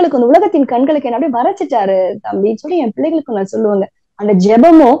கண்களுக்கு அந்த உலகத்தின் கண்களுக்கு என்ன அப்படியே மறைச்சிட்டாரு தம்பின்னு சொல்லி என் பிள்ளைகளுக்கு நான் சொல்லுவாங்க. அந்த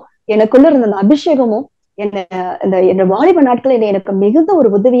ஜெபமும் எனக்குள்ள இருந்த அந்த அபிஷேகமும் என்னோட வாலிப நாட்கள் எனக்கு மிகுந்த ஒரு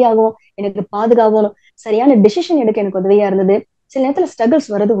உதவியாகவும் எனக்கு பாதுகாவணும் சரியான டிசிஷன் எடுக்க எனக்கு உதவியா இருந்தது. சில நேரத்துல ஸ்ட்ரகிள்ஸ்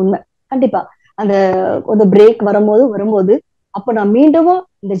வர்றது உண்மை, கண்டிப்பா அந்த பிரேக் வரும்போது அப்ப நான் மீண்டும்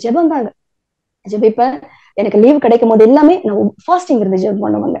இந்த ஜெபம் தாங்க ஜெபிப்பேன். எனக்கு லீவு கிடைக்கும் போது எல்லாமே நான் ஃபாஸ்டிங் இருந்து ஜெபம்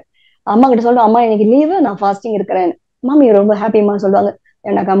பண்ணுவாங்க. அம்மா கிட்ட சொல்றேன், அம்மா எனக்கு லீவு, நான் ஃபாஸ்டிங் இருக்கிறேன். மாமி ரொம்ப ஹாப்பிமா சொல்லுவாங்க.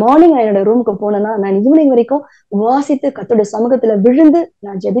 எனக்கு மார்னிங் என்னோட ரூமுக்கு போனேன்னா நான் ஈவினிங் வரைக்கும் வாசித்து கர்த்தருடைய சமூகத்துல விழுந்து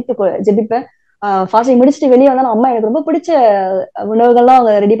நான் ஜெபிப்பேன். ஃபாஸ்டிங் முடிச்சுட்டு வெளியே வந்தாலும் அம்மா எனக்கு ரொம்ப பிடிச்ச உணவுகள்லாம்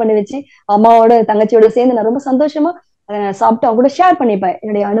அவங்க ரெடி பண்ணி வச்சு அம்மாவோட தங்கச்சியோட சேர்ந்து நான் ரொம்ப சந்தோஷமா சாப்பிட்டு அவங்க கூட ஷேர் பண்ணிப்பேன்.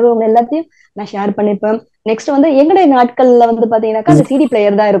 என்னுடைய அனுபவங்கள் எல்லாத்தையும் நான் ஷேர் பண்ணிப்பேன். நெக்ஸ்ட் வந்து எங்களுடைய நாட்கள்ல வந்து பாத்தீங்கன்னாக்கா அந்த சிடி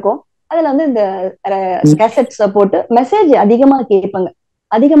பிளேயர் தான் இருக்கும். அதுல வந்து இந்த கேசட்ஸ போட்டு மெசேஜ் அதிகமா கேட்பாங்க.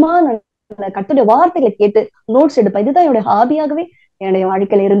 அதிகமா நான் கர்த்தருடைய வார்த்தைகளை கேட்டு நோட்ஸ் எடுப்பேன். இதுதான் என்னுடைய ஹாபியாகவே என்னுடைய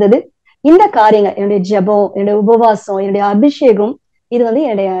வாழ்க்கையில இருந்தது. இந்த காரியங்கள் என்னுடைய ஜெபம், என்னுடைய உபவாசம், என்னுடைய அபிஷேகம், இது வந்து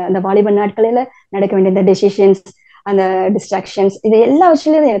என்னுடைய அந்த வாலிப நாட்களில நடக்க வேண்டிய இந்த டெசிஷன்ஸ், அந்த டிஸ்ட்ராக்ஷன்ஸ், இது எல்லா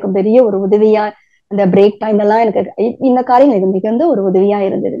விஷயத்துலயும் எனக்கு பெரிய ஒரு உதவியா, அந்த பிரேக் டைம் எல்லாம் எனக்கு இந்த காரியங்கள் எனக்கு மிகுந்த ஒரு உதவியா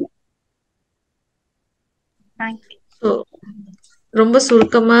இருந்ததுங்க. ரொம்ப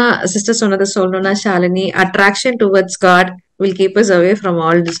சுருக்கமா சிஸ்டர் சொன்னதை சொல்லணும்னா, Shalini, attraction towards God will keep us away from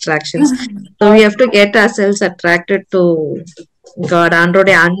all distractions. So we have to get ourselves attracted to God.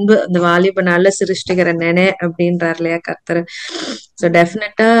 ஆண்டோடைய அன்பு அந்த வாலிப நாள்ல சிருஷ்டிகர நினை அப்படின்றார் இல்லையா கர்த்தர். ஸோ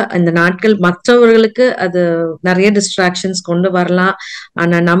டெஃபினட்டா இந்த நாட்கள் மற்றவர்களுக்கு அது நிறைய டிஸ்ட்ராக்ஷன்ஸ் கொண்டு வரலாம்.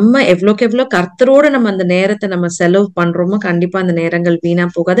 ஆனா நம்ம எவ்வளோக்கு எவ்வளோ கர்த்தரோட நம்ம அந்த நேரத்தை நம்ம செலவு பண்றோமோ கண்டிப்பா அந்த நேரங்கள் வீணா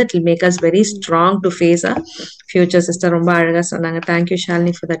போகாது. It will make us very strong to face a future. Sister ரொம்ப அழகா சொன்னாங்க. Thank you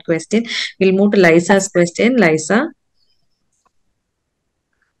Shalini for that question. Will move to லைசாஸ் question. Lisa.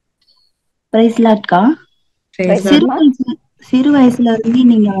 Price லார்ட்க்கா. சிறு வயசுல இருந்து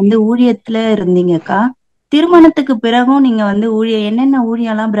நீங்க வந்து ஊழியத்துல இருந்தீங்கக்கா. திருமணத்துக்கு பிறகும் நீங்க வந்து என்னென்ன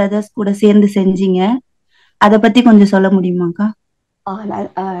ஊழியெல்லாம் பிரதர்ஸ் கூட சேர்ந்து செஞ்சீங்க, அத பத்தி கொஞ்சம் சொல்ல முடியுமாக்கா?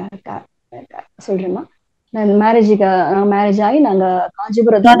 சொல்றேம்மா. நான் மேரேஜ் ஆகி நாங்க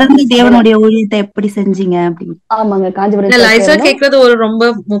காஞ்சிபுரம் தொடர்ந்து தேவனுடைய ஊழியத்தை எப்படி செஞ்சீங்க அப்படின்னு. ஆமாங்க, காஞ்சிபுரம். லைசா கேக்குறது ஒரு ரொம்ப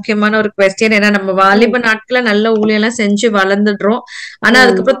முக்கியமான ஒரு கொஸ்டின். ஏன்னா நம்ம வாலிப நாட்கள நல்ல ஊழியம் எல்லாம் செஞ்சு வளர்ந்துடுறோம். ஆனா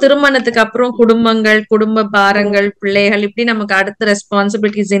அதுக்கப்புறம் திருமணத்துக்கு அப்புறம் குடும்பங்கள், குடும்ப பாரங்கள், பிள்ளைகள், இப்படி நமக்கு அடுத்த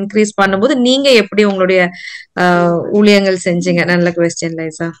ரெஸ்பான்சிபிலிட்டிஸ் இன்க்ரீஸ் பண்ணும்போது நீங்க எப்படி உங்களுடைய ஊழியங்கள் செஞ்சீங்க? நல்ல கொஸ்டின்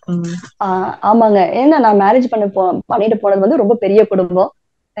லைசா. ஆமாங்க, ஏன்னா நான் மேரேஜ் பண்ணிட்டு போனது வந்து ரொம்ப பெரிய குடும்பம்.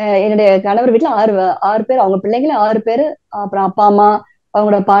 என்னுடைய கணவர் வீட்டுல 6 பேர், அவங்க பிள்ளைங்கள 6 பேரு, அப்புறம் அப்பா அம்மா,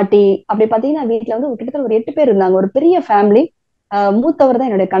 அவங்களோட பாட்டி, அப்படி பாத்தீங்கன்னா வீட்டுல வந்து கிட்டத்தட்ட ஒரு 8 பேர் இருந்தாங்க. ஒரு பெரிய ஃபேமிலி. மூத்தவர் தான்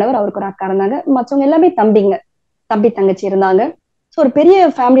என்னுடைய கணவர், அவருக்கு ஒரு அக்கா இருந்தாங்க. மற்றவங்க எல்லாமே தம்பி தங்கச்சி இருந்தாங்க. ஸோ ஒரு பெரிய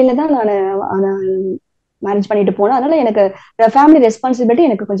ஃபேமிலியில தான் நான் மேரேஜ் பண்ணிட்டு போனேன். அதனால எனக்கு ஃபேமிலி ரெஸ்பான்சிபிலிட்டி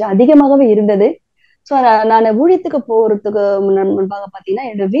எனக்கு கொஞ்சம் அதிகமாகவே இருந்தது. ஸோ நான் ஊழியத்துக்கு போறதுக்கு முன்பாக பாத்தீங்கன்னா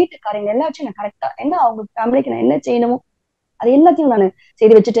என்னோட வீட்டு காரியங்கள் எல்லாத்தையும் நான் கரெக்டா என்ன அவங்க ஃபேமிலிக்கு நான் என்ன செய்யணுமோ அது எல்லாத்தையும் நான்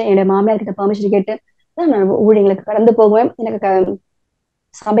செய்து வச்சுட்டு என்னுடைய மாமியார் கிட்ட பெர்மிஷன் கேட்டு தான் நான் ஊழியங்களுக்கு கடந்து போவேன். எனக்கு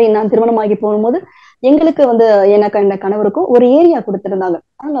சபை நான் திருமணமாகி போகும்போது எங்களுக்கு வந்து எனக்கு இந்த கணவருக்கும் ஒரு ஏரியா கொடுத்திருந்தாங்க.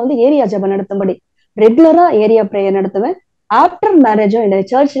 அதனால வந்து ஏரியா ஜெபம் நடத்தும்படி ரெகுலரா ஏரியா ப்ரேயர் நடத்துவேன். ஆஃப்டர் மேரேஜும் என்னுடைய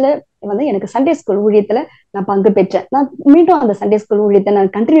சர்ச்ல வந்து எனக்கு சண்டே ஸ்கூல் ஊழியத்துல நான் பங்கு பெற்றேன். நான் மீண்டும் அந்த சண்டே ஸ்கூல் ஊழியத்தை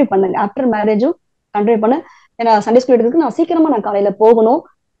நான் கண்டினியூ பண்ணேன். ஆஃப்டர் மேரேஜும் கண்டினியூ பண்ணேன். ஏன்னா சண்டே ஸ்கூல் எடுக்கிறதுக்கு நான் சீக்கிரமா நான் காலையில போகணும்.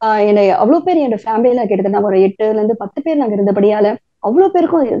 என்னை அவ்வளவு பேர் என்னோட ஃபேமிலியில கிட்டத்தட்ட ஒரு 8 ல இருந்து 10 பேர் நாங்க இருந்தபடியால அவ்வளவு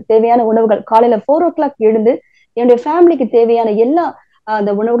பேருக்கும் தேவையான உணவுகள் காலையில 4 o'clock எழுந்து என்னுடைய ஃபேமிலிக்கு தேவையான எல்லா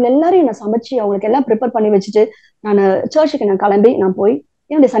அந்த உணவுகள் எல்லாரையும் நான் சமைச்சு அவங்களுக்கு எல்லாம் ப்ரிப்பேர் பண்ணி வச்சுட்டு நான் சர்ச்சுக்கு நான் கிளம்பி நான் போய்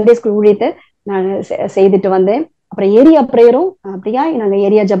என்னுடைய சண்டே ஸ்கூல் ஊழியத்தை நான் செய்துட்டு வந்தேன். அப்புறம் ஏரியா ப்ரேயரும் அப்படியா நாங்க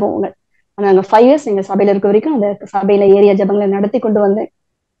ஏரியா ஜெபம் நாங்க 5 இயர்ஸ் எங்க சபையில இருக்க வரைக்கும் அந்த சபையில ஏரியா ஜபங்களை நடத்தி கொண்டு வந்தேன்.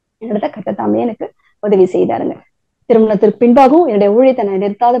 என்னோட கர்த்தர் தாமே எனக்கு உதவி செய்தாருங்க. திருமணத்திற்கு பின்பாகவும் என்னுடைய ஊழியத்தை நான்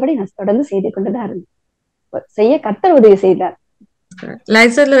நிறுத்தாதபடி நான் தொடர்ந்து செய்து கொண்டுதான் இருந்தேன். செய்ய கர்த்தர் உதவி செய்தார்.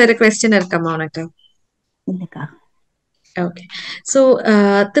 லைசர்ல வேற கொஸ்டின் இருக்காமா உனக்கு? இல்லக்கா. ஓகே. சோ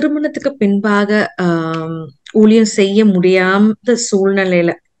திருமணத்துக்கு பின்பாக ஊழியம் செய்ய முடியாத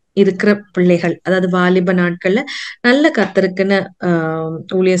சூழ்நிலையில இருக்கிற பிள்ளைகள், அதாவது வாலிப நாட்கள்ல நல்ல கர்த்தருக்குன்னு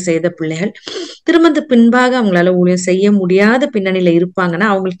ஊழியம் செய்த பிள்ளைகள் திருமணத்துக்கு பின்பாக அவங்களால ஊழியம் செய்ய முடியாத பின்னணியில இருப்பாங்கன்னா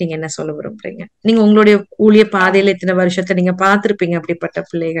அவங்களுக்கு நீங்க என்ன சொல்ல விரும்புறீங்க? நீங்க உங்களுடைய ஊழிய பாதையில இத்தனை வருஷத்தை நீங்க பார்த்திருப்பீங்க அப்படிப்பட்ட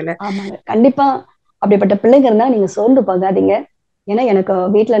பிள்ளைகளை. ஆமாங்க, கண்டிப்பா அப்படிப்பட்ட பிள்ளைங்க இருந்தா நீங்க சோர்ந்து போகாதீங்க. ஏன்னா எனக்கு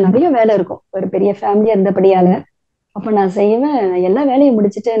வீட்டுல நிறைய வேலை இருக்கும், ஒரு பெரிய ஃபேமிலியா இருந்தபடியால. அப்ப நான் செய்வேன், எல்லா வேலையும்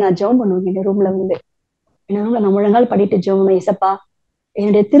முடிச்சுட்டு நான் ஜெபம் பண்ணுவேன் என் ரூம்ல வந்து. என் ரூம்ல நான் முழங்கால் படிட்டு ஜெபம் பண்ணுவேன், இசப்பா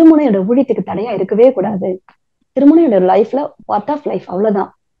என்னுடைய திருமணம் என்னோட ஊழியத்துக்கு தடையா இருக்கவே கூடாது. திருமணம் என்னோட லைஃப்ல பார்ட் ஆஃப் லைஃப், அவ்வளவுதான்.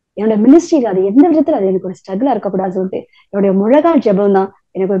 என்னோட மினிஸ்ட்ரியில அது எந்த விதத்துல அது எனக்கு ஒரு ஸ்ட்ரகிளா இருக்கக்கூடாது சொல்லிட்டு என்னுடைய முழங்கால் ஜெபம் தான்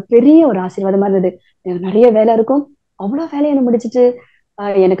எனக்கு ஒரு பெரிய ஒரு ஆசீர்வாதமா இருந்தது. எனக்கு நிறைய வேலை இருக்கும், அவ்வளவு வேலையை என்ன முடிச்சுட்டு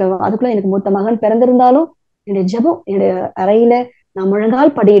எனக்கு அதுக்குள்ள எனக்கு மூத்த மகன் பிறந்திருந்தாலும் என்னுடைய ஜெபம், என்னுடைய அறையில நான்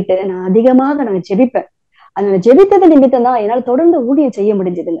முழங்கால் படிட்டு நான் அதிகமாக நான் ஜெபிப்பேன். அந்த ஜெபித்தது நிமித்தம் தான் என்னால் தொடர்ந்து ஊழியம் செய்ய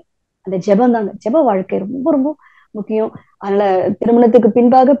முடிஞ்சதுங்க. அந்த ஜெபம் தாங்க, ஜெப வாழ்க்கை ரொம்ப ரொம்ப முக்கியம். அதனால திருமணத்துக்கு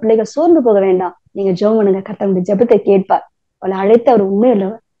பின்பாக பிள்ளைகள் சோர்ந்து போக வேண்டாம், நீங்க ஜெபம் பண்ணுங்க, கர்த்தருடைய ஜெபத்தை கேட்பார். அவளை அழைத்து அவர்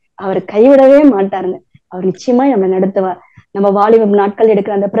உண்மையுள்ளவர், அவர் கைவிடவே மாட்டாருங்க. அவர் நிச்சயமா நம்மளை நடத்துவார். நம்ம வாலிப நாட்கள்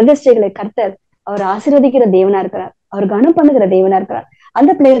எடுக்கிற அந்த பிரதிஷ்டைகளை கர்த்தர் அவர் ஆசீர்வதிக்கிற தேவனா இருக்கிறார், அவர் கனம் பண்ணுகிற தேவனா இருக்கிறார்.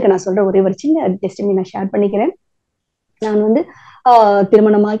 அந்த பிள்ளைகளுக்கு நான் சொல்ற ஒரே ஒரு சின்ன டெஸ்டிமனி நான் ஷேர் பண்ணிக்கிறேன். நான் வந்து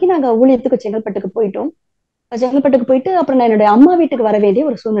திருமணமாகி நாங்க ஊழியத்துக்கு செங்கல்பட்டுக்கு போயிட்டோம். செங்கல்பட்டுக்கு போயிட்டு அப்புறம் நான் என்னுடைய அம்மா வீட்டுக்கு வர வேண்டிய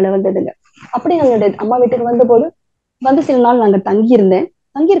ஒரு சூழ்நிலை வந்ததுங்க. அப்படி என்னுடைய அம்மா வீட்டுக்கு வந்த போது வந்து சில நாள் நாங்க தங்கி இருந்தேன்.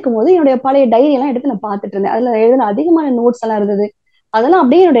 தங்கி இருக்கும் போது என்னுடைய பழைய டைரி எல்லாம் எடுத்து நான் பார்த்துட்டு இருந்தேன். அதுல எழுதின அதிகமான நோட்ஸ் எல்லாம் இருந்தது. அதெல்லாம்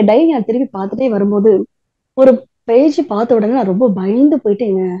அப்படியே என்னுடைய டைரி நான் திருப்பி பார்த்துட்டே வரும்போது ஒரு பேஜ் பார்த்த உடனே நான் ரொம்ப பயந்து போய்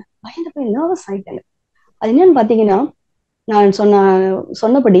நர்வஸ் ஆயிட்டேன். அது என்னன்னு பாத்தீங்கன்னா, நான்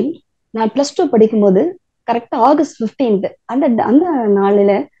சொன்னபடி நான் +2 படிக்கும்போது கரெக்டா ஆகஸ்ட் 15 அந்த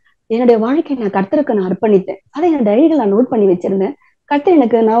நாளில என்னுடைய வாழ்க்கையை நான் கர்த்தருக்கு நான் அர்ப்பணித்தேன். அதை என் டைரிகள் நான் நோட் பண்ணி வச்சிருந்தேன். கர்த்தர்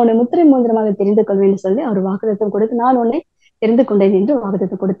எனக்கு நான் உன்னை முத்திரை மோதிரமாக தெரிந்து கொள்வேன்னு சொல்லி அவர் வாக்குத்தத்தம் கொடுத்து நான் உன்னை தெரிந்து கொண்டேன் என்று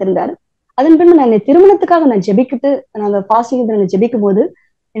வாக்குத்தத்தம் கொடுத்திருந்தாரு. அதன் பின்பு நான் திருமணத்துக்காக நான் ஜெபிக்கிட்டு நாங்க பாசிங் ஜெபிக்கும் போது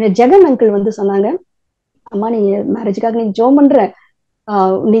என்னோட ஜெகன் அங்கிள் வந்து சொன்னாங்க, அம்மா நீங்க மேரேஜுக்காக நீங்க ஜெபம் பண்ற,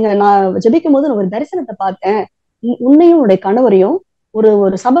 நீங்க நான் ஜெபிக்கும் போது நான் ஒரு தரிசனத்தை பார்த்தேன், உன்னையும் உன்னுடைய கணவரையும்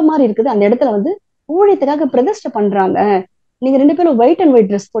ஒரு சபை மாதிரி இருக்குது, அந்த இடத்துல வந்து ஊழியத்துக்காக பிரதிஷ்டை பண்றாங்க, நீங்க 2 பேரும் ஒயிட் அண்ட் ஒயிட்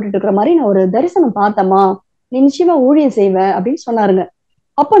ட்ரெஸ் போட்டுட்டு இருக்கிற மாதிரி நான் ஒரு தரிசனம் பார்த்தமா, நீ நிச்சயமா ஊழியம் செய்வ அப்படின்னு சொன்னாருங்க.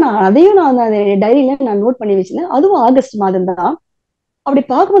 அப்ப நான் அதையும் நான் டைரியில நான் நோட் பண்ணி வச்சிருந்தேன். அதுவும் ஆகஸ்ட் மாதம் தான். அப்படி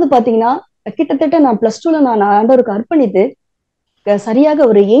பார்க்கும்போது பாத்தீங்கன்னா கிட்டத்தட்ட நான் +2ல நான் ஆண்டவருக்கு அர்ப்பணித்து சரியாக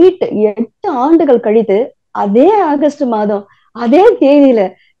ஒரு 8 ஆண்டுகள் கழித்து அதே ஆகஸ்ட் மாதம் அதே தேதியில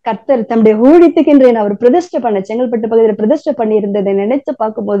கர்த்தர் தம்முடைய ஊழியத்துக்கென்று அவர் பிரதிஷ்டை பண்ண செங்கல்பட்டு பகுதியில பிரதிஷ்டை பண்ணி இருந்ததை நினைச்சு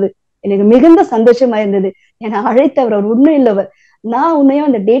பார்க்கும்போது எனக்கு மிகுந்த சந்தோஷமா இருந்தது. ஏன்னா அழைத்தவர் அவர் உண்மை இல்லவர். நான் உண்மையா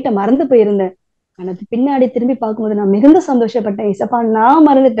அந்த டேட்டை மறந்து போயிருந்தேன். ஆனா பின்னாடி திரும்பி பார்க்கும்போது நான் மிகுந்த சந்தோஷப்பட்டேன், இசப்பா நான்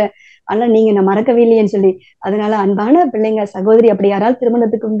மறந்துட்டேன், ஆனா நீங்க நான் மறக்கவே இல்லையேன்னு சொல்லி. அதனால அன்பான பிள்ளைங்க, சகோதரி, அப்படி யாராவது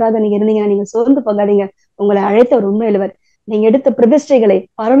திருமணத்துக்கு உண்டாக நீங்க இருந்தீங்கன்னா நீங்க சோர்ந்து போகாதீங்க. உங்களை அழைத்தவர் உண்மை இல்லவர். நீங்க எடுத்த பிரதிஷ்டைகளை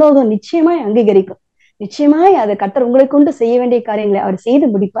பரலோகம் நிச்சயமாய் அங்கீகரிக்கும். நிச்சயமாய் அதை கர்த்தர் உங்களை கொண்டு செய்ய வேண்டிய காரியங்களை அவர் செய்து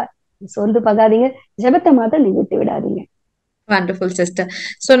முடிப்பார். சோர்ந்து போகாதீங்க, ஜெபத்தை மாத்திரம் நீங்க விட்டு விடாதீங்க. Wonderful sister.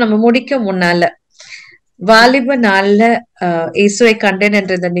 சோ நம்ம முடிக்க முன்னால வாலிப நாள்ல இயேசுவை கண்டேன்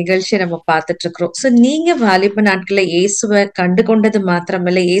என்ற இந்த நிகழ்ச்சியை நம்ம பார்த்துட்டு இருக்கிறோம். சோ நீங்க வாலிப நாட்கள்ல இயேசுவை கண்டு கொண்டது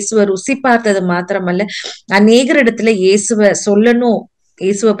மாத்திரமல்ல, இயேசுவை ருசி பார்த்தது மாத்திரமல்ல, அநேகர் இடத்துல இயேசுவை சொல்லணும்,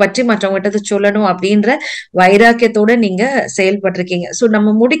 இயேசுவை பற்றி மற்றவங்கிட்ட சொல்லணும் அப்படின்ற வைராக்கியத்தோட நீங்க செயல்பட்டிருக்கீங்க. சோ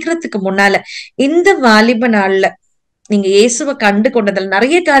நம்ம முடிக்கிறதுக்கு முன்னால இந்த வாலிப நாள்ல நீங்க இயேசுவை கண்டு கொண்டதில்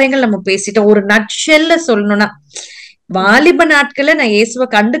நிறைய காரியங்கள் நம்ம பேசிட்டோம். ஒரு நட்ஷெல்ல சொல்லணும்னா வாலிப நாட்கள்ல நான் இயேசுவை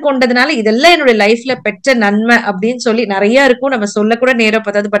கண்டு கொண்டதுனால இதெல்லாம் என்னோட லைஃப்ல பெற்ற நன்மை அப்படின்னு சொல்லி நிறைய இருக்கும், நம்ம சொல்ல கூட நேரம்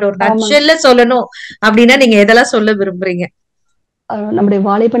பத்தாது. பட் ஒரு நட்ஷெல்ல சொல்லணும் அப்படின்னா நீங்க எதெல்லாம் சொல்ல விரும்புறீங்க? நம்முடைய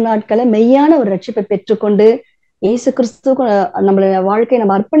வாலிப நாட்களை மெய்யான ஒரு ரட்சிப்பை பெற்றுக்கொண்டு இயேசு கிறிஸ்துக்கும் நம்மளுடைய வாழ்க்கையை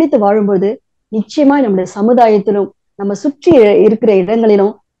நம்ம அர்ப்பணித்து வாழும்போது நிச்சயமா நம்முடைய சமுதாயத்திலும் நம்ம சுற்றி இருக்கிற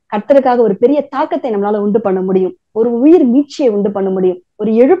இடங்களிலும் கர்த்தருக்காக ஒரு பெரிய தாக்கத்தை நம்மளால உண்டு பண்ண முடியும். ஒரு உயிர் மீட்சியை உண்டு பண்ண முடியும்.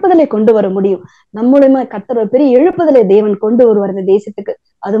 ஒரு எழுப்புதலை கொண்டு வர முடியும். நம்மளுமே கர்த்தர் ஒரு பெரிய எழுப்புதலை தேவன் கொண்டு வருவார் இந்த தேசத்துக்கு.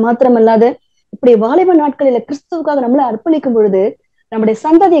 அது மாத்திரமல்லாத இப்படி வாலிப நாட்களில கிறிஸ்துவுக்காக நம்மளை அர்ப்பணிக்கும் பொழுது நம்முடைய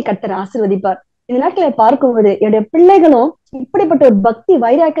சந்ததியை கர்த்தர் ஆசீர்வதிப்பார். இந்த நாட்களை பார்க்கும்போது என்னுடைய பிள்ளைகளும் இப்படிப்பட்ட ஒரு பக்தி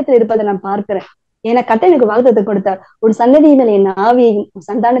வைராக்கியத்தில் இருப்பதை நான் பார்க்கிறேன். ஏன்னா கர்த்தர் எனக்கு வாக்குத்தத்தம் கொடுத்தார், உன் சந்ததியின் மேல் என் ஆவியையும் உன்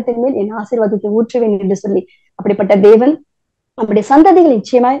சந்தானத்தின் மேல் என் ஆசீர்வாதத்தை ஊற்றுவேன் என்று சொல்லி. அப்படிப்பட்ட தேவன் நம்முடைய சந்ததிகள்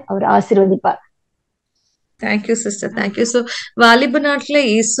நிச்சயமாய் அவர் ஆசீர்வதிப்பார். Thank you sister, thank you. ஸோ வாலிப நாட்டுல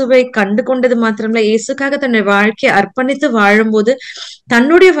இயேசுவை கண்டு கொண்டது மாத்திரமல்ல, இயேசுக்காக தன்னுடைய வாழ்க்கையை அர்ப்பணித்து வாழும்போது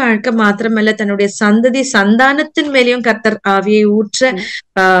தன்னுடைய வாழ்க்கை மாத்திரமல்ல, தன்னுடைய சந்ததி சந்தானத்தின் மேலேயும் கர்த்தர் ஆவியை ஊற்ற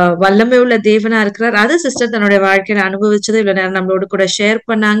வல்லமை உள்ள தேவனா இருக்கிறார். அது சிஸ்டர் தன்னுடைய வாழ்க்கையில அனுபவிச்சது இவ்வளவு நேரம் நம்மளோட கூட ஷேர்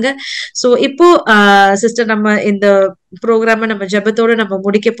பண்ணாங்க. சோ இப்போ சிஸ்டர் நம்ம இந்த ப்ரோக்ராம நம்ம ஜெபத்தோட நம்ம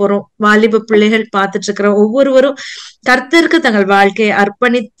முடிக்க போறோம். வாலிப பிள்ளைகள் பார்த்துட்டு இருக்கிற ஒவ்வொருவரும் கர்த்தருக்கு தங்கள் வாழ்க்கையை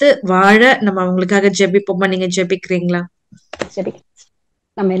அர்ப்பணித்து வாழ நம்ம அவங்களுக்காக ஜெபிப்போமா? நீங்க ஜெபிக்கிறீங்களா?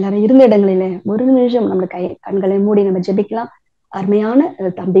 நம்ம எல்லாரும் இருந்த இடங்களில ஒரு நிமிஷம் நம்ம கண்களை மூடி நம்ம ஜெபிக்கலாம். அருமையான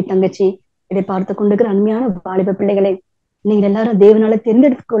தம்பி தங்கச்சி, இதை பார்த்து கொண்டிருக்கிற அருமையான வாலிப பிள்ளைகளை, நீங்க எல்லாரும் தேவனால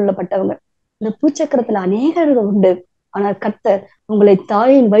தேர்ந்தெடுத்து கொள்ளப்பட்டவங்க. இந்த பூச்சக்கரத்துல அநேகர்கள் உண்டு. ஆனால் கர்த்தர் உங்களை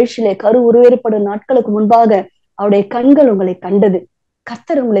தாயின் வயிற்றிலே கரு உருவேற்படும் நாட்களுக்கு முன்பாக அவருடைய கண்கள் உங்களை கண்டது.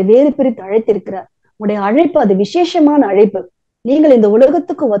 கர்த்தர் உங்களை வேறு பிரித்து அழைத்திருக்கிறார். உங்களுடைய அழைப்பு அது விசேஷமான அழைப்பு. நீங்கள் இந்த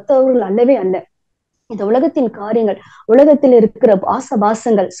உலகத்துக்கு ஒத்தவர்கள் அல்லவே அல்ல. இந்த உலகத்தின் காரியங்கள், உலகத்தில் இருக்கிற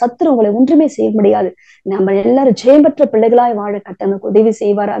ஆசபாசங்கள், சத்துரு உங்களை ஒன்றுமே செய்ய முடியாது. நம்ம எல்லாரும் ஜெயம்பற்ற பிள்ளைகளாய் வாழ கர்த்தர் உதவி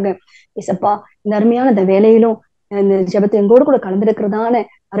செய்வாராக. இசப்பா, இந்த அருமையான இந்த வேலையிலும் இந்த ஜெபத்தை எங்களோடு கூட கலந்திருக்கிறதான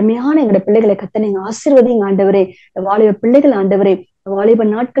அருமையான எங்களுடைய பிள்ளைகளை கர்த்தர் நீங்க ஆசீர்வதிங்க ஆண்டவரே. வாலிப பிள்ளைகள் ஆண்டவரே, வாலிப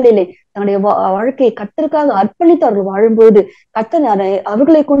நாட்களிலே தன்னுடைய வாழ்க்கையை கர்த்தருக்காக அர்ப்பணித்து அவர்கள் வாழும்போது கர்த்தர்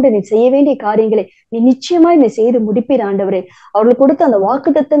அவர்களை கொண்டு நீ செய்ய வேண்டிய காரியங்களை நீ நிச்சயமாய் நீ செய்து முடிப்பீர் ஆண்டவரே. அவர்கள் கொடுத்த அந்த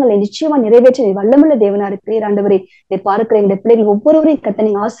வாக்குத்தத்தங்களை நிச்சயமா நிறைவேற்ற நீ வல்லமுள்ள தேவனா இருக்கிறீர் ஆண்டவரே. இதை பார்க்கிற எங்களுடைய பிள்ளைகள் ஒவ்வொருவரையும் கர்த்தர்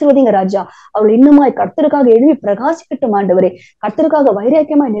நீங்க ஆசீர்வதிங்க ராஜா. அவர்கள் இன்னுமாய் கர்த்தருக்காக எழுதி பிரகாசிக்கட்டும் ஆண்டவரே. கர்த்தருக்காக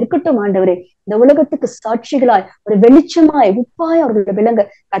வைராக்கியமாய் நிற்கட்டும் ஆண்டவரே. இந்த உலகத்துக்கு சாட்சிகளாய் ஒரு வெளிச்சமாய் உப்பாய் அவர்களுடைய விளங்க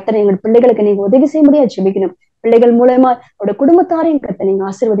கர்த்தர் எங்கள் பிள்ளைகளுக்கு நீங்க உதவி செய்ய முடியாது ஜெபிக்கணும். பிள்ளைகள் மூலமா அவருடைய குடும்பத்தாரையும் கர்த்தர் நீங்க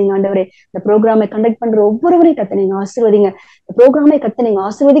ஆசீர்வதிங்க ஆண்டவரே. இந்த ப்ரோக்ராமை கண்டக்ட் பண்ற ஒவ்வொருவரையும் கர்த்தர் நீங்க ஆசீர்வதிங்க. இந்த ப்ரோக்ராமை கர்த்தர் நீங்க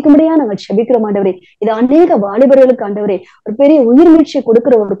ஆசீர்வதிக்க முடியாது நாங்கள் ஜெபிக்கிறோம் ஆண்டவரே. இது அநேக வாலிபர்களுக்கு ஆண்டவரே ஒரு பெரிய உயிர் மீட்சியை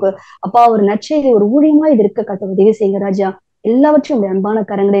கொடுக்கிற ஒரு அப்பா, ஒரு நற்செய்தி, ஒரு ஊழியமா இது இருக்க கர்த்தர் உதவி செய்யுங்க ராஜா. எல்லாவற்றையும் அன்பான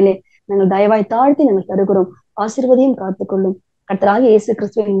கரங்களிலே நாங்கள் தயவாய் தாழ்த்தி நாங்கள் தருகிறோம். ஆசீர்வதியும் காத்துக்கொள்ளும். கர்த்தராகிய இயேசு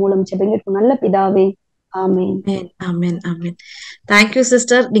கிறிஸ்துவின் மூலம் ஜெபிக்கிறோம் நல்ல பிதாவே. ஆமென். ஆமென், ஆமென். Thank you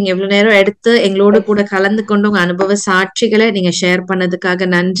sister. நீங்க இவ்வளவு நேரம் எடுத்து எங்களோட கூட கலந்து கொண்டு உங்க அனுபவ சாட்சிகளை நீங்க ஷேர் பண்ணதுக்காக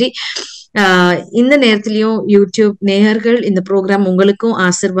நன்றி. இந்த நேரத்திலயும் யூடியூப் நேயர்கள் இந்த ப்ரோக்ராம் உங்களுக்கும்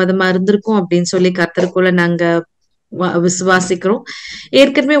ஆசீர்வாதமா இருந்திருக்கும் அப்படின்னு சொல்லி கர்த்தருக்குள்ள நாங்க விசுவாசிக்கிறோம்.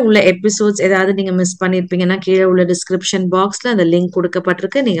 ஏற்கனவே உள்ள எபிசோட்ஸ் ஏதாவது நீங்க மிஸ் பண்ணிருப்பீங்கன்னா கீழே உள்ள டிஸ்கிரிப்ஷன் பாக்ஸ்ல அந்த லிங்க்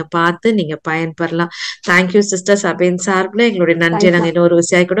கொடுக்கப்பட்டிருக்கு. நீங்க பார்த்து நீங்க பயன்பெறலாம். Thank you sister. சபையின் சார்பில் எங்களுடைய நன்றியை நாங்க இன்னொரு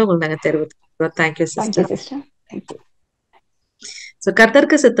விஷயம் கூட உங்களுக்கு நாங்க தெரிவித்துக்கிறோம். Thank you sister. சோ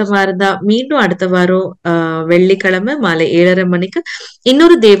கர்த்தருக்கு சித்தமா இருந்தா மீண்டும் அடுத்த வாரம் வெள்ளிக்கிழமை மாலை 7:30 மணிக்கு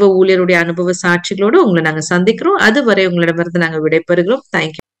இன்னொரு தேவ ஊழியருடைய அனுபவ சாட்சிகளோடு உங்களை நாங்க சந்திக்கிறோம். அதுவரை உங்களிடமிருந்து நாங்க விடைபெறுகிறோம்.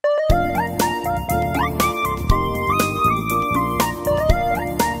 தேங்க்யூ.